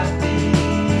you happy?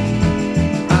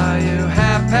 Are you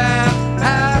happy?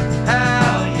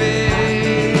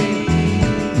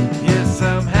 Yes,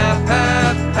 I'm happy.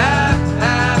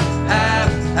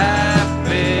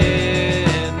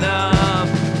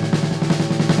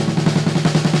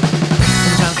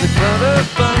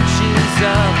 Bunches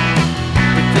up,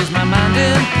 it fills my mind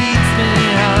and beats me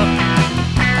up.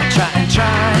 I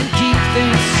try and keep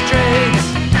things straight,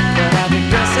 but I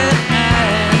digress at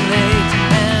night and late,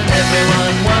 and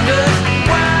everyone wonders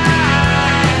why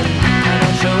I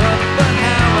don't show up, but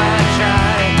how I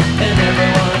try, and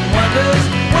everyone wonders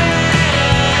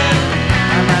when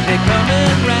I might be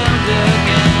coming round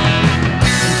again.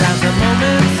 Sometimes the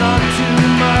moments are too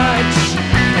much,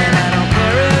 and I don't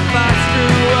care if I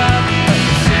screw up.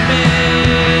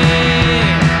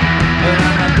 But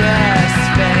I'm my best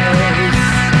face.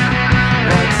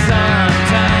 But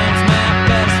sometimes my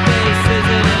best face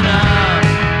isn't enough.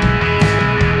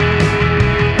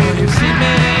 Oh, you see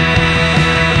me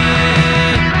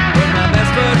put my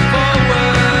best foot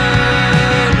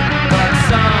forward. But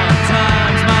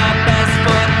sometimes my best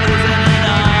foot isn't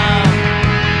enough.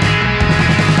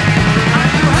 Are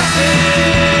you happy?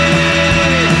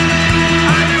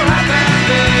 Are you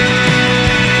happy?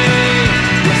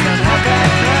 Yes, I'm happy.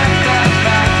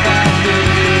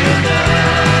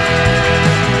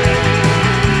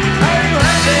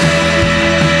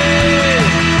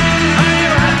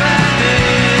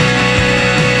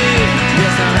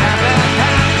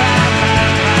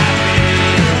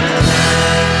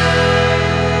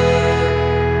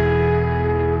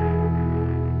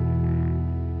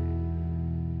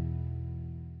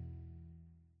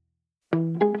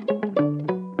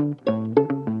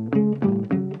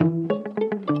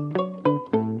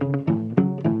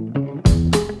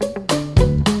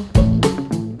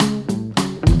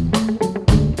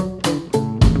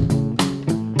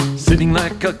 Sitting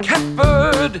like a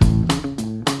catbird,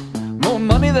 more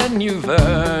money than you've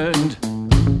earned.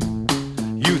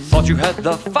 You thought you had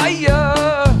the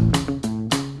fire,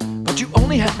 but you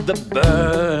only had the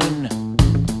burn.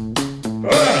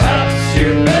 Perhaps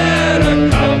you better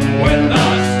come with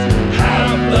us,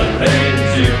 have the things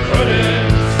you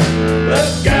couldn't. The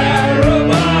scarab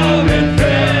of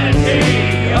infinity,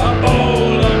 a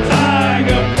bowl of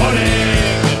tiger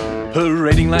pudding.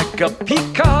 Parading like a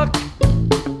peacock,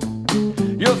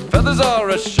 your feathers are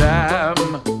a sham.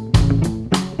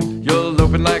 You'll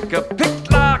open like a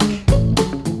picklock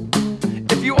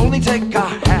if you only take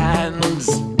our hands.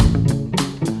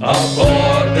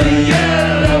 Aboard the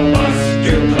yellow bus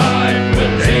you climb,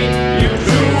 we'll take you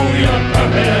to your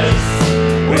purpose.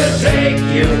 We'll take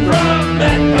you from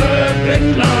that perfect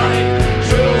line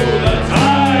to the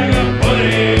tiger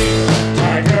pudding.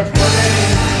 Tiger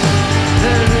pudding,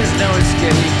 there is no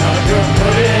escape. Tiger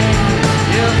pudding,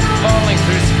 you're falling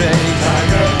through space.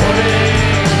 Tiger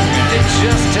pudding, it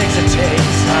just takes a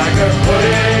taste. Tiger pudding.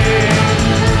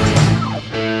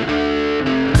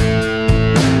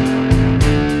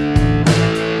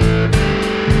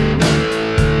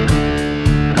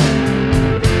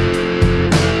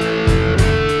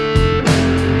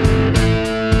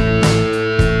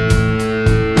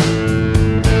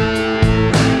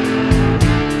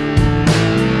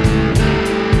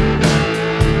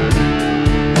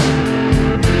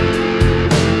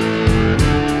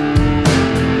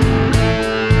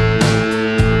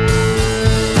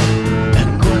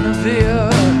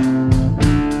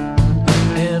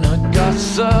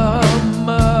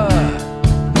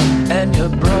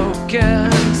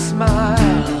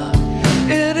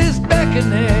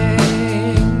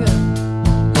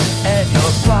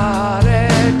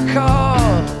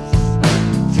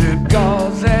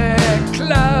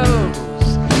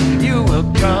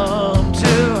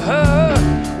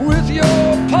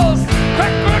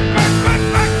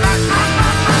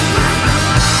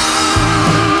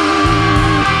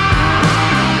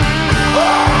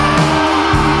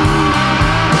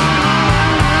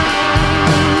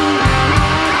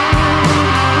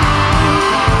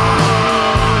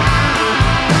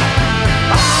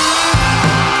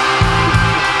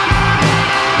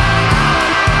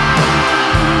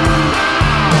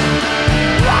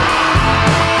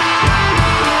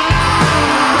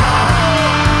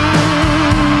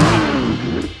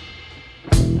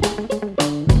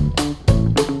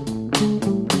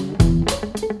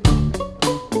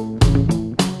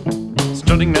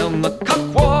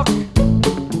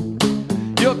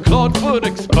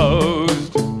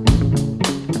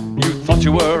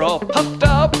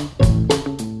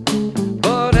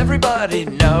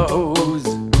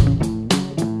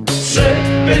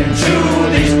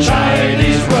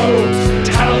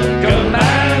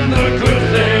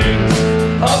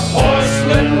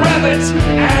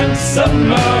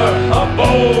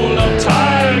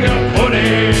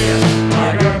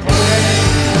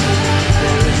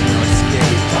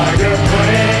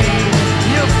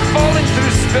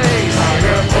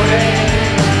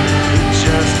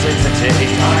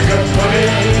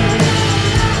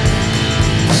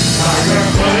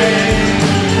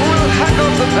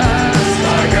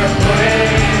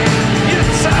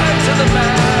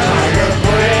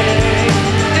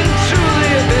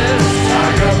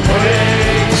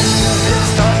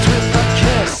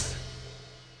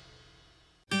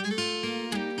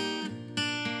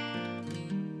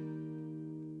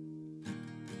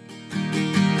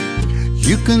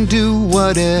 You can do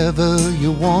whatever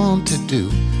you want to do.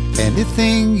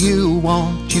 Anything you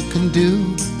want, you can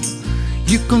do.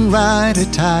 You can ride a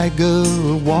tiger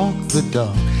or walk the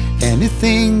dog.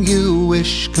 Anything you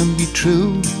wish can be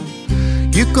true.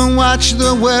 You can watch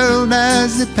the world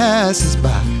as it passes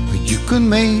by, or you can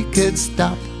make it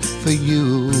stop for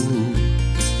you.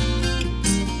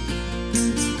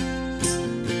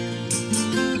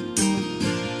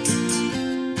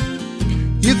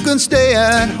 You can stay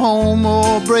at home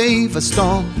or brave a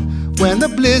storm when the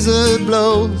blizzard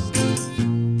blows.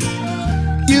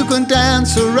 You can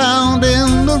dance around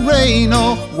in the rain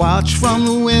or watch from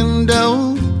the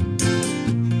window.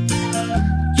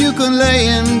 You can lay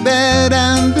in bed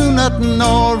and do nothing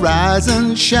or rise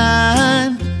and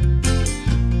shine.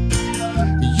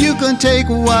 You can take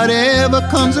whatever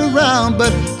comes around,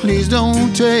 but please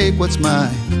don't take what's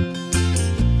mine.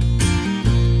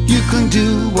 You can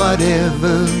do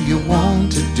whatever you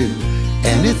want to do.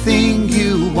 Anything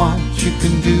you want, you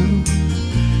can do.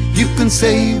 You can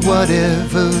say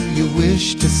whatever you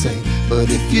wish to say, but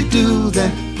if you do,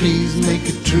 then please make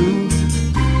it true.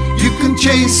 You can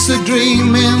chase a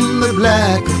dream in the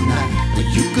black of night, but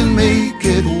you can make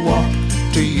it walk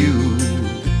to you.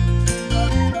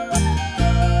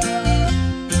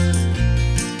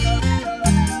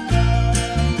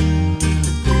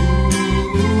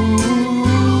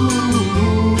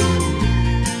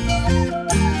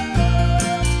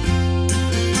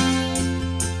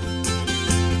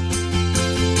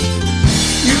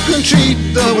 You can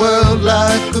treat the world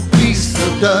like a piece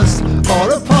of dust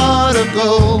or a pot of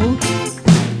gold.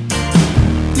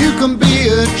 You can be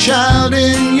a child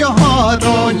in your heart,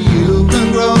 or you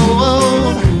can grow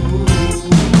old.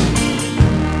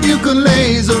 You can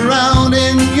laze around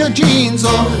in your jeans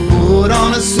or put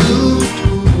on a suit.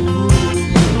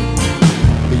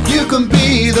 You can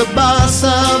be the boss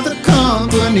of the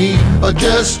company or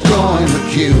just join the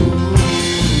queue.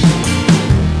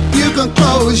 You can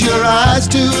close your eyes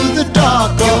to the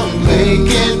dark or make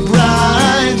it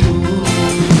bright.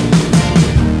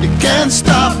 You can't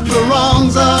stop the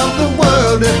wrongs of the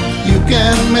world, you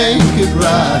can make it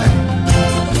right.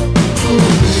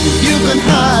 You can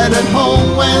hide at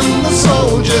home when the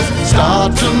soldiers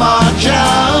start to march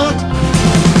out.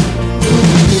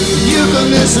 You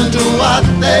can listen to what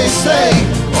they say,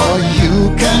 or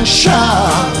you can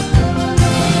shout.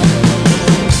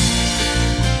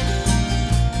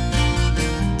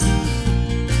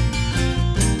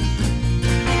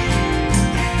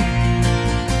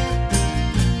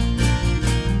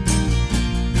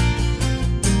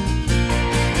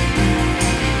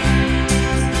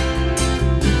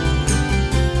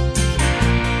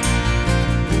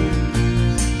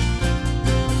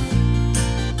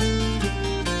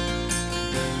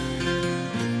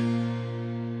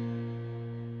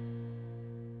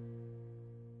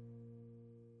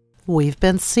 We've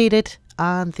been seated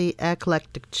on the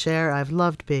eclectic chair. I've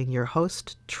loved being your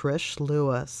host, Trish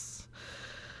Lewis.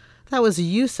 That was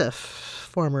Yusuf,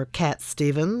 former Cat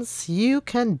Stevens. You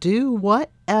can do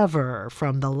whatever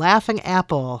from the Laughing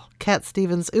Apple. Cat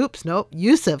Stevens,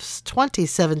 Yusuf's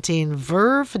 2017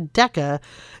 Verve Decca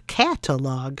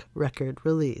catalog record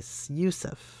release.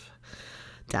 Yusuf.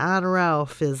 Don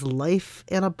Ralph is Life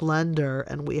in a Blender,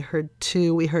 and we heard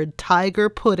two. We heard Tiger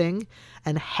Pudding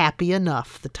and Happy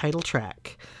Enough, the title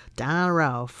track. Don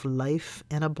Ralph, Life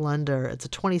in a Blender. It's a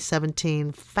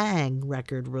 2017 Fang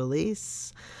record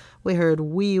release. We heard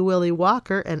Wee Willie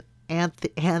Walker and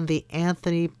the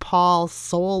Anthony Paul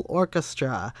Soul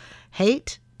Orchestra.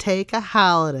 Hate, Take a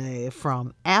Holiday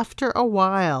from After a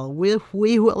While with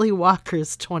Wee Willie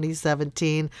Walker's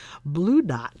 2017 Blue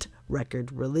Dot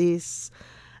record release.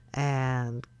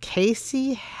 And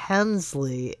Casey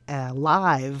Hensley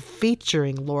live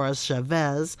featuring Laura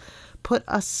Chavez, Put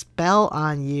a Spell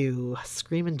on You,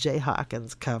 Screamin' Jay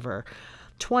Hawkins cover.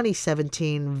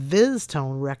 2017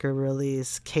 VizTone record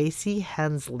release, Casey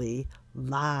Hensley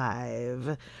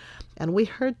live. And we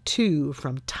heard two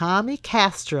from Tommy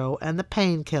Castro and the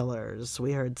Painkillers.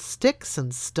 We heard Sticks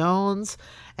and Stones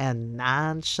and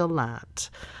Nonchalant.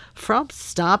 From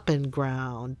Stompin'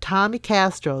 Ground, Tommy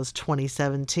Castro's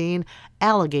 2017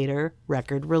 Alligator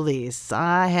record release.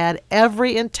 I had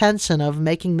every intention of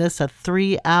making this a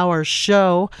 3-hour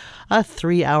show, a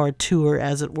 3-hour tour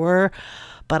as it were,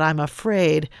 but I'm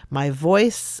afraid my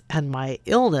voice and my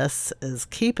illness is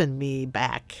keeping me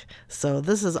back. So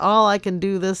this is all I can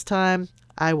do this time.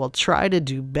 I will try to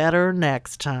do better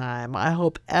next time. I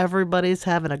hope everybody's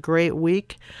having a great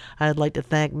week. I'd like to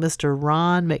thank Mr.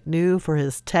 Ron McNew for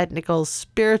his technical,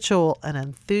 spiritual, and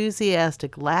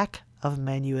enthusiastic lack of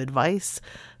menu advice.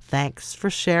 Thanks for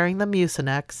sharing the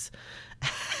Mucinex.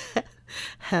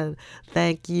 And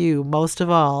thank you, most of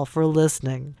all, for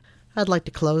listening. I'd like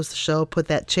to close the show, put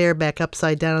that chair back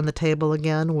upside down on the table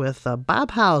again with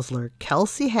Bob Hausler,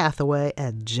 Kelsey Hathaway,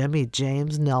 and Jimmy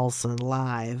James Nelson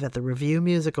live at the Review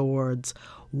Music Awards,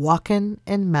 Walkin'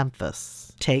 in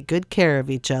Memphis. Take good care of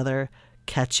each other.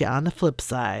 Catch you on the flip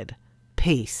side.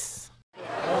 Peace.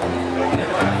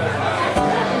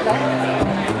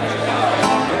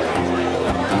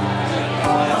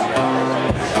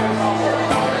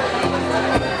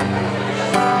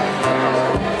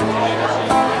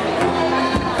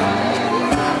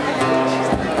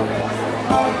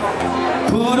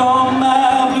 Put on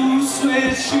my blue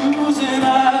suede shoes and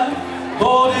I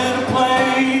boarded a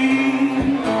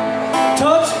plane.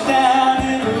 Touched down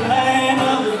in the land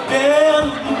of the dead of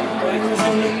blues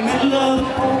in the middle of the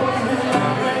pouring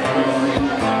rain.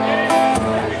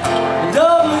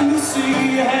 W.C.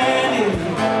 Handy,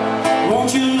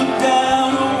 won't you look down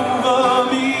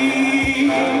over me?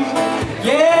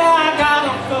 Yeah, I got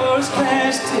a first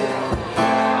class ticket,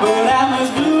 but I'm as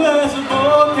blue as a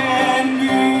boy can be.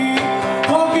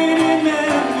 Walking in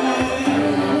Memphis,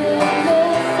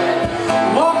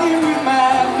 walking with my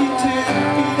feet 10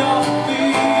 feet off the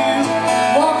field.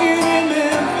 Walking in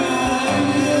Memphis,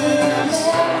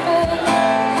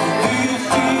 do you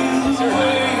feel the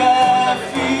way I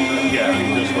feel? Yeah,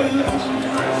 just wet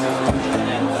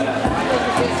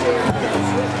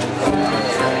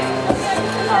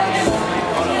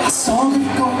I saw the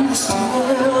ghost of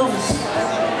Elvis.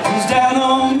 He's down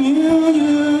on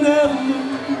Union Avenue.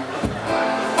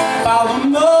 Followed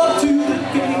him up to the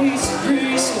gates of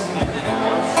Graceland.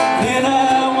 Then I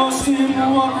watched him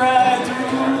walk right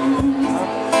through.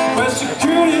 But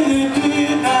security, they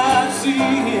did not see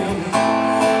him.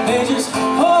 They just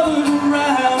hovered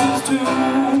around his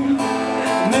tomb.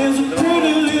 And there's a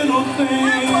pretty little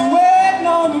thing waiting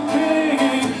on the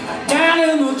king down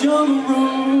in the jungle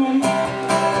room.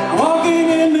 Walking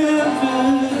in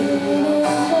Memphis,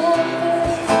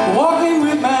 walking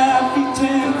with my feet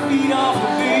 10 feet off the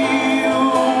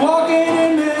field. Walking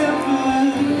in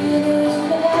Memphis,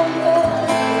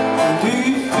 do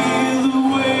you feel the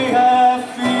way I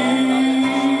feel?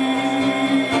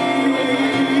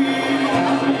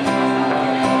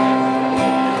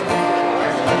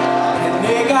 And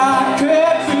they got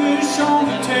catfish on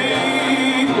the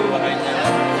table.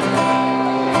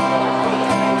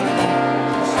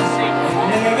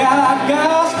 They got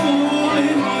gospel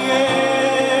in the air.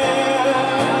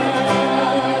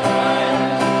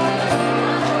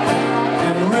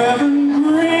 And Reverend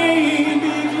Green,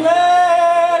 be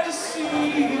glad to see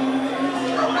you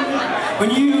when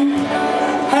you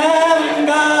haven't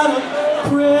got a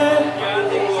prayer.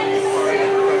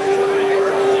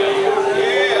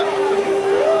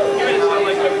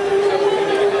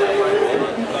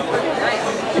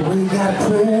 We got a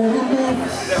prayer in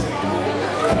Memphis.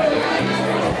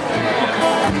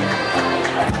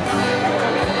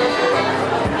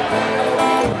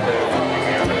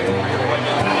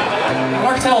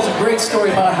 Mark tells a great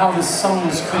story about how this song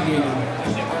was created.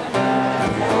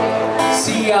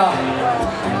 See, he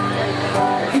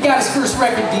got his first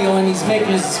record deal and he's making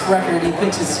his record. He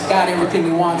thinks it's got everything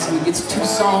he wants, and he gets 2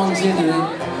 songs into it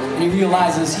and he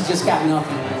realizes he just got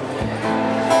nothing.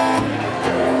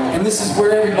 And this is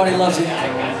where everybody loves it.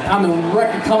 On the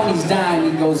record company's dime,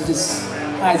 he goes, this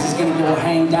guy's just gonna go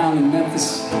hang down in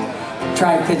Memphis,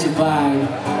 try to catch a vibe.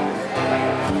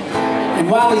 And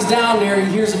while he's down there,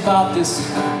 he hears about this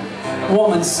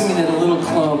woman singing at a little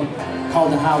club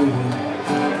called the Hollywood.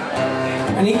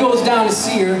 And he goes down to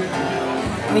see her,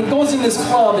 and he goes in this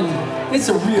club, and it's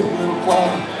a real little club.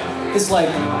 It's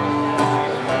like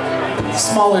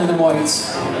smaller than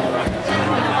White's.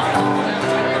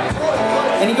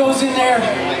 And he goes in there,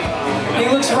 and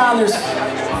he looks around, there's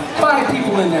 5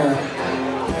 people in there.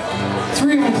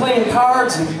 3 of them playing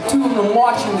cards, and 2 of them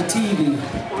watching the TV.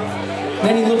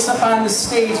 Then he looks up on the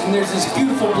stage and there's this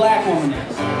beautiful black woman.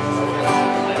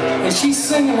 And she's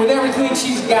singing with everything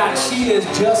she's got. She is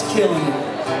just killing it.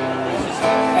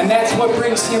 And that's what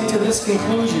brings him to this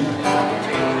conclusion.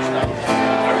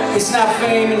 It's not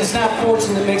fame and it's not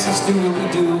fortune that makes us do what we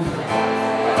do.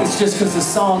 It's just because the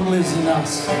song lives in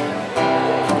us.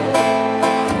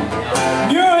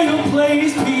 Muriel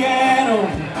plays piano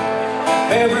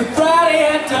every Friday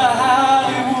at the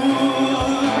Hollywood.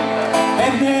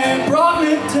 And they brought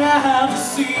me down to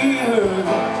see her,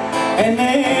 and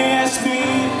they asked me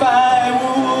if I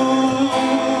would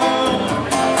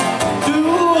do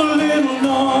a little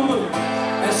number,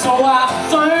 and so I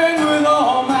sang with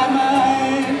all my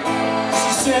might.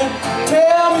 She said,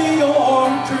 tell me you're a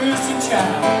Christian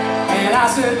child, and I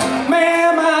said,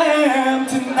 ma'am, I am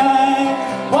tonight.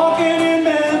 Walking in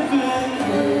Memphis,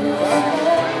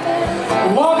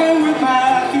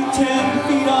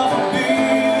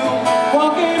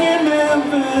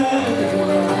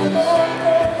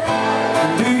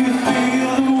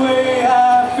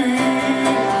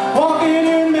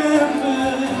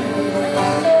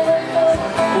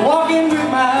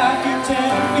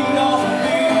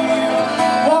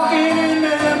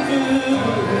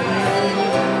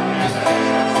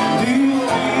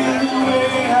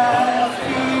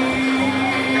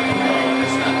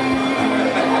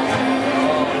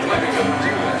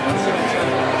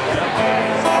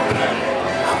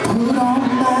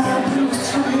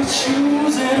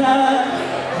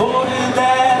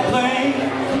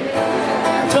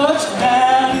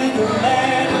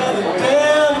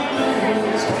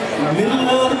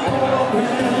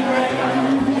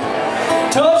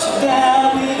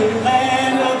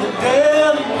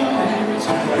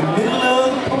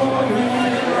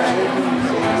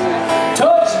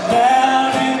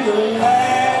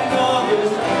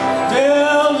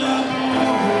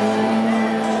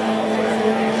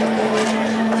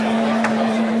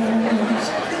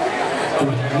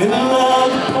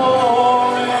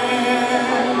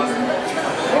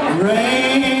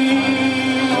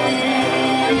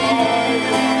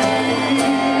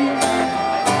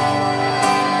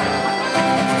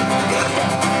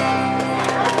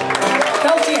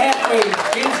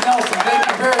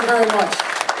 very much.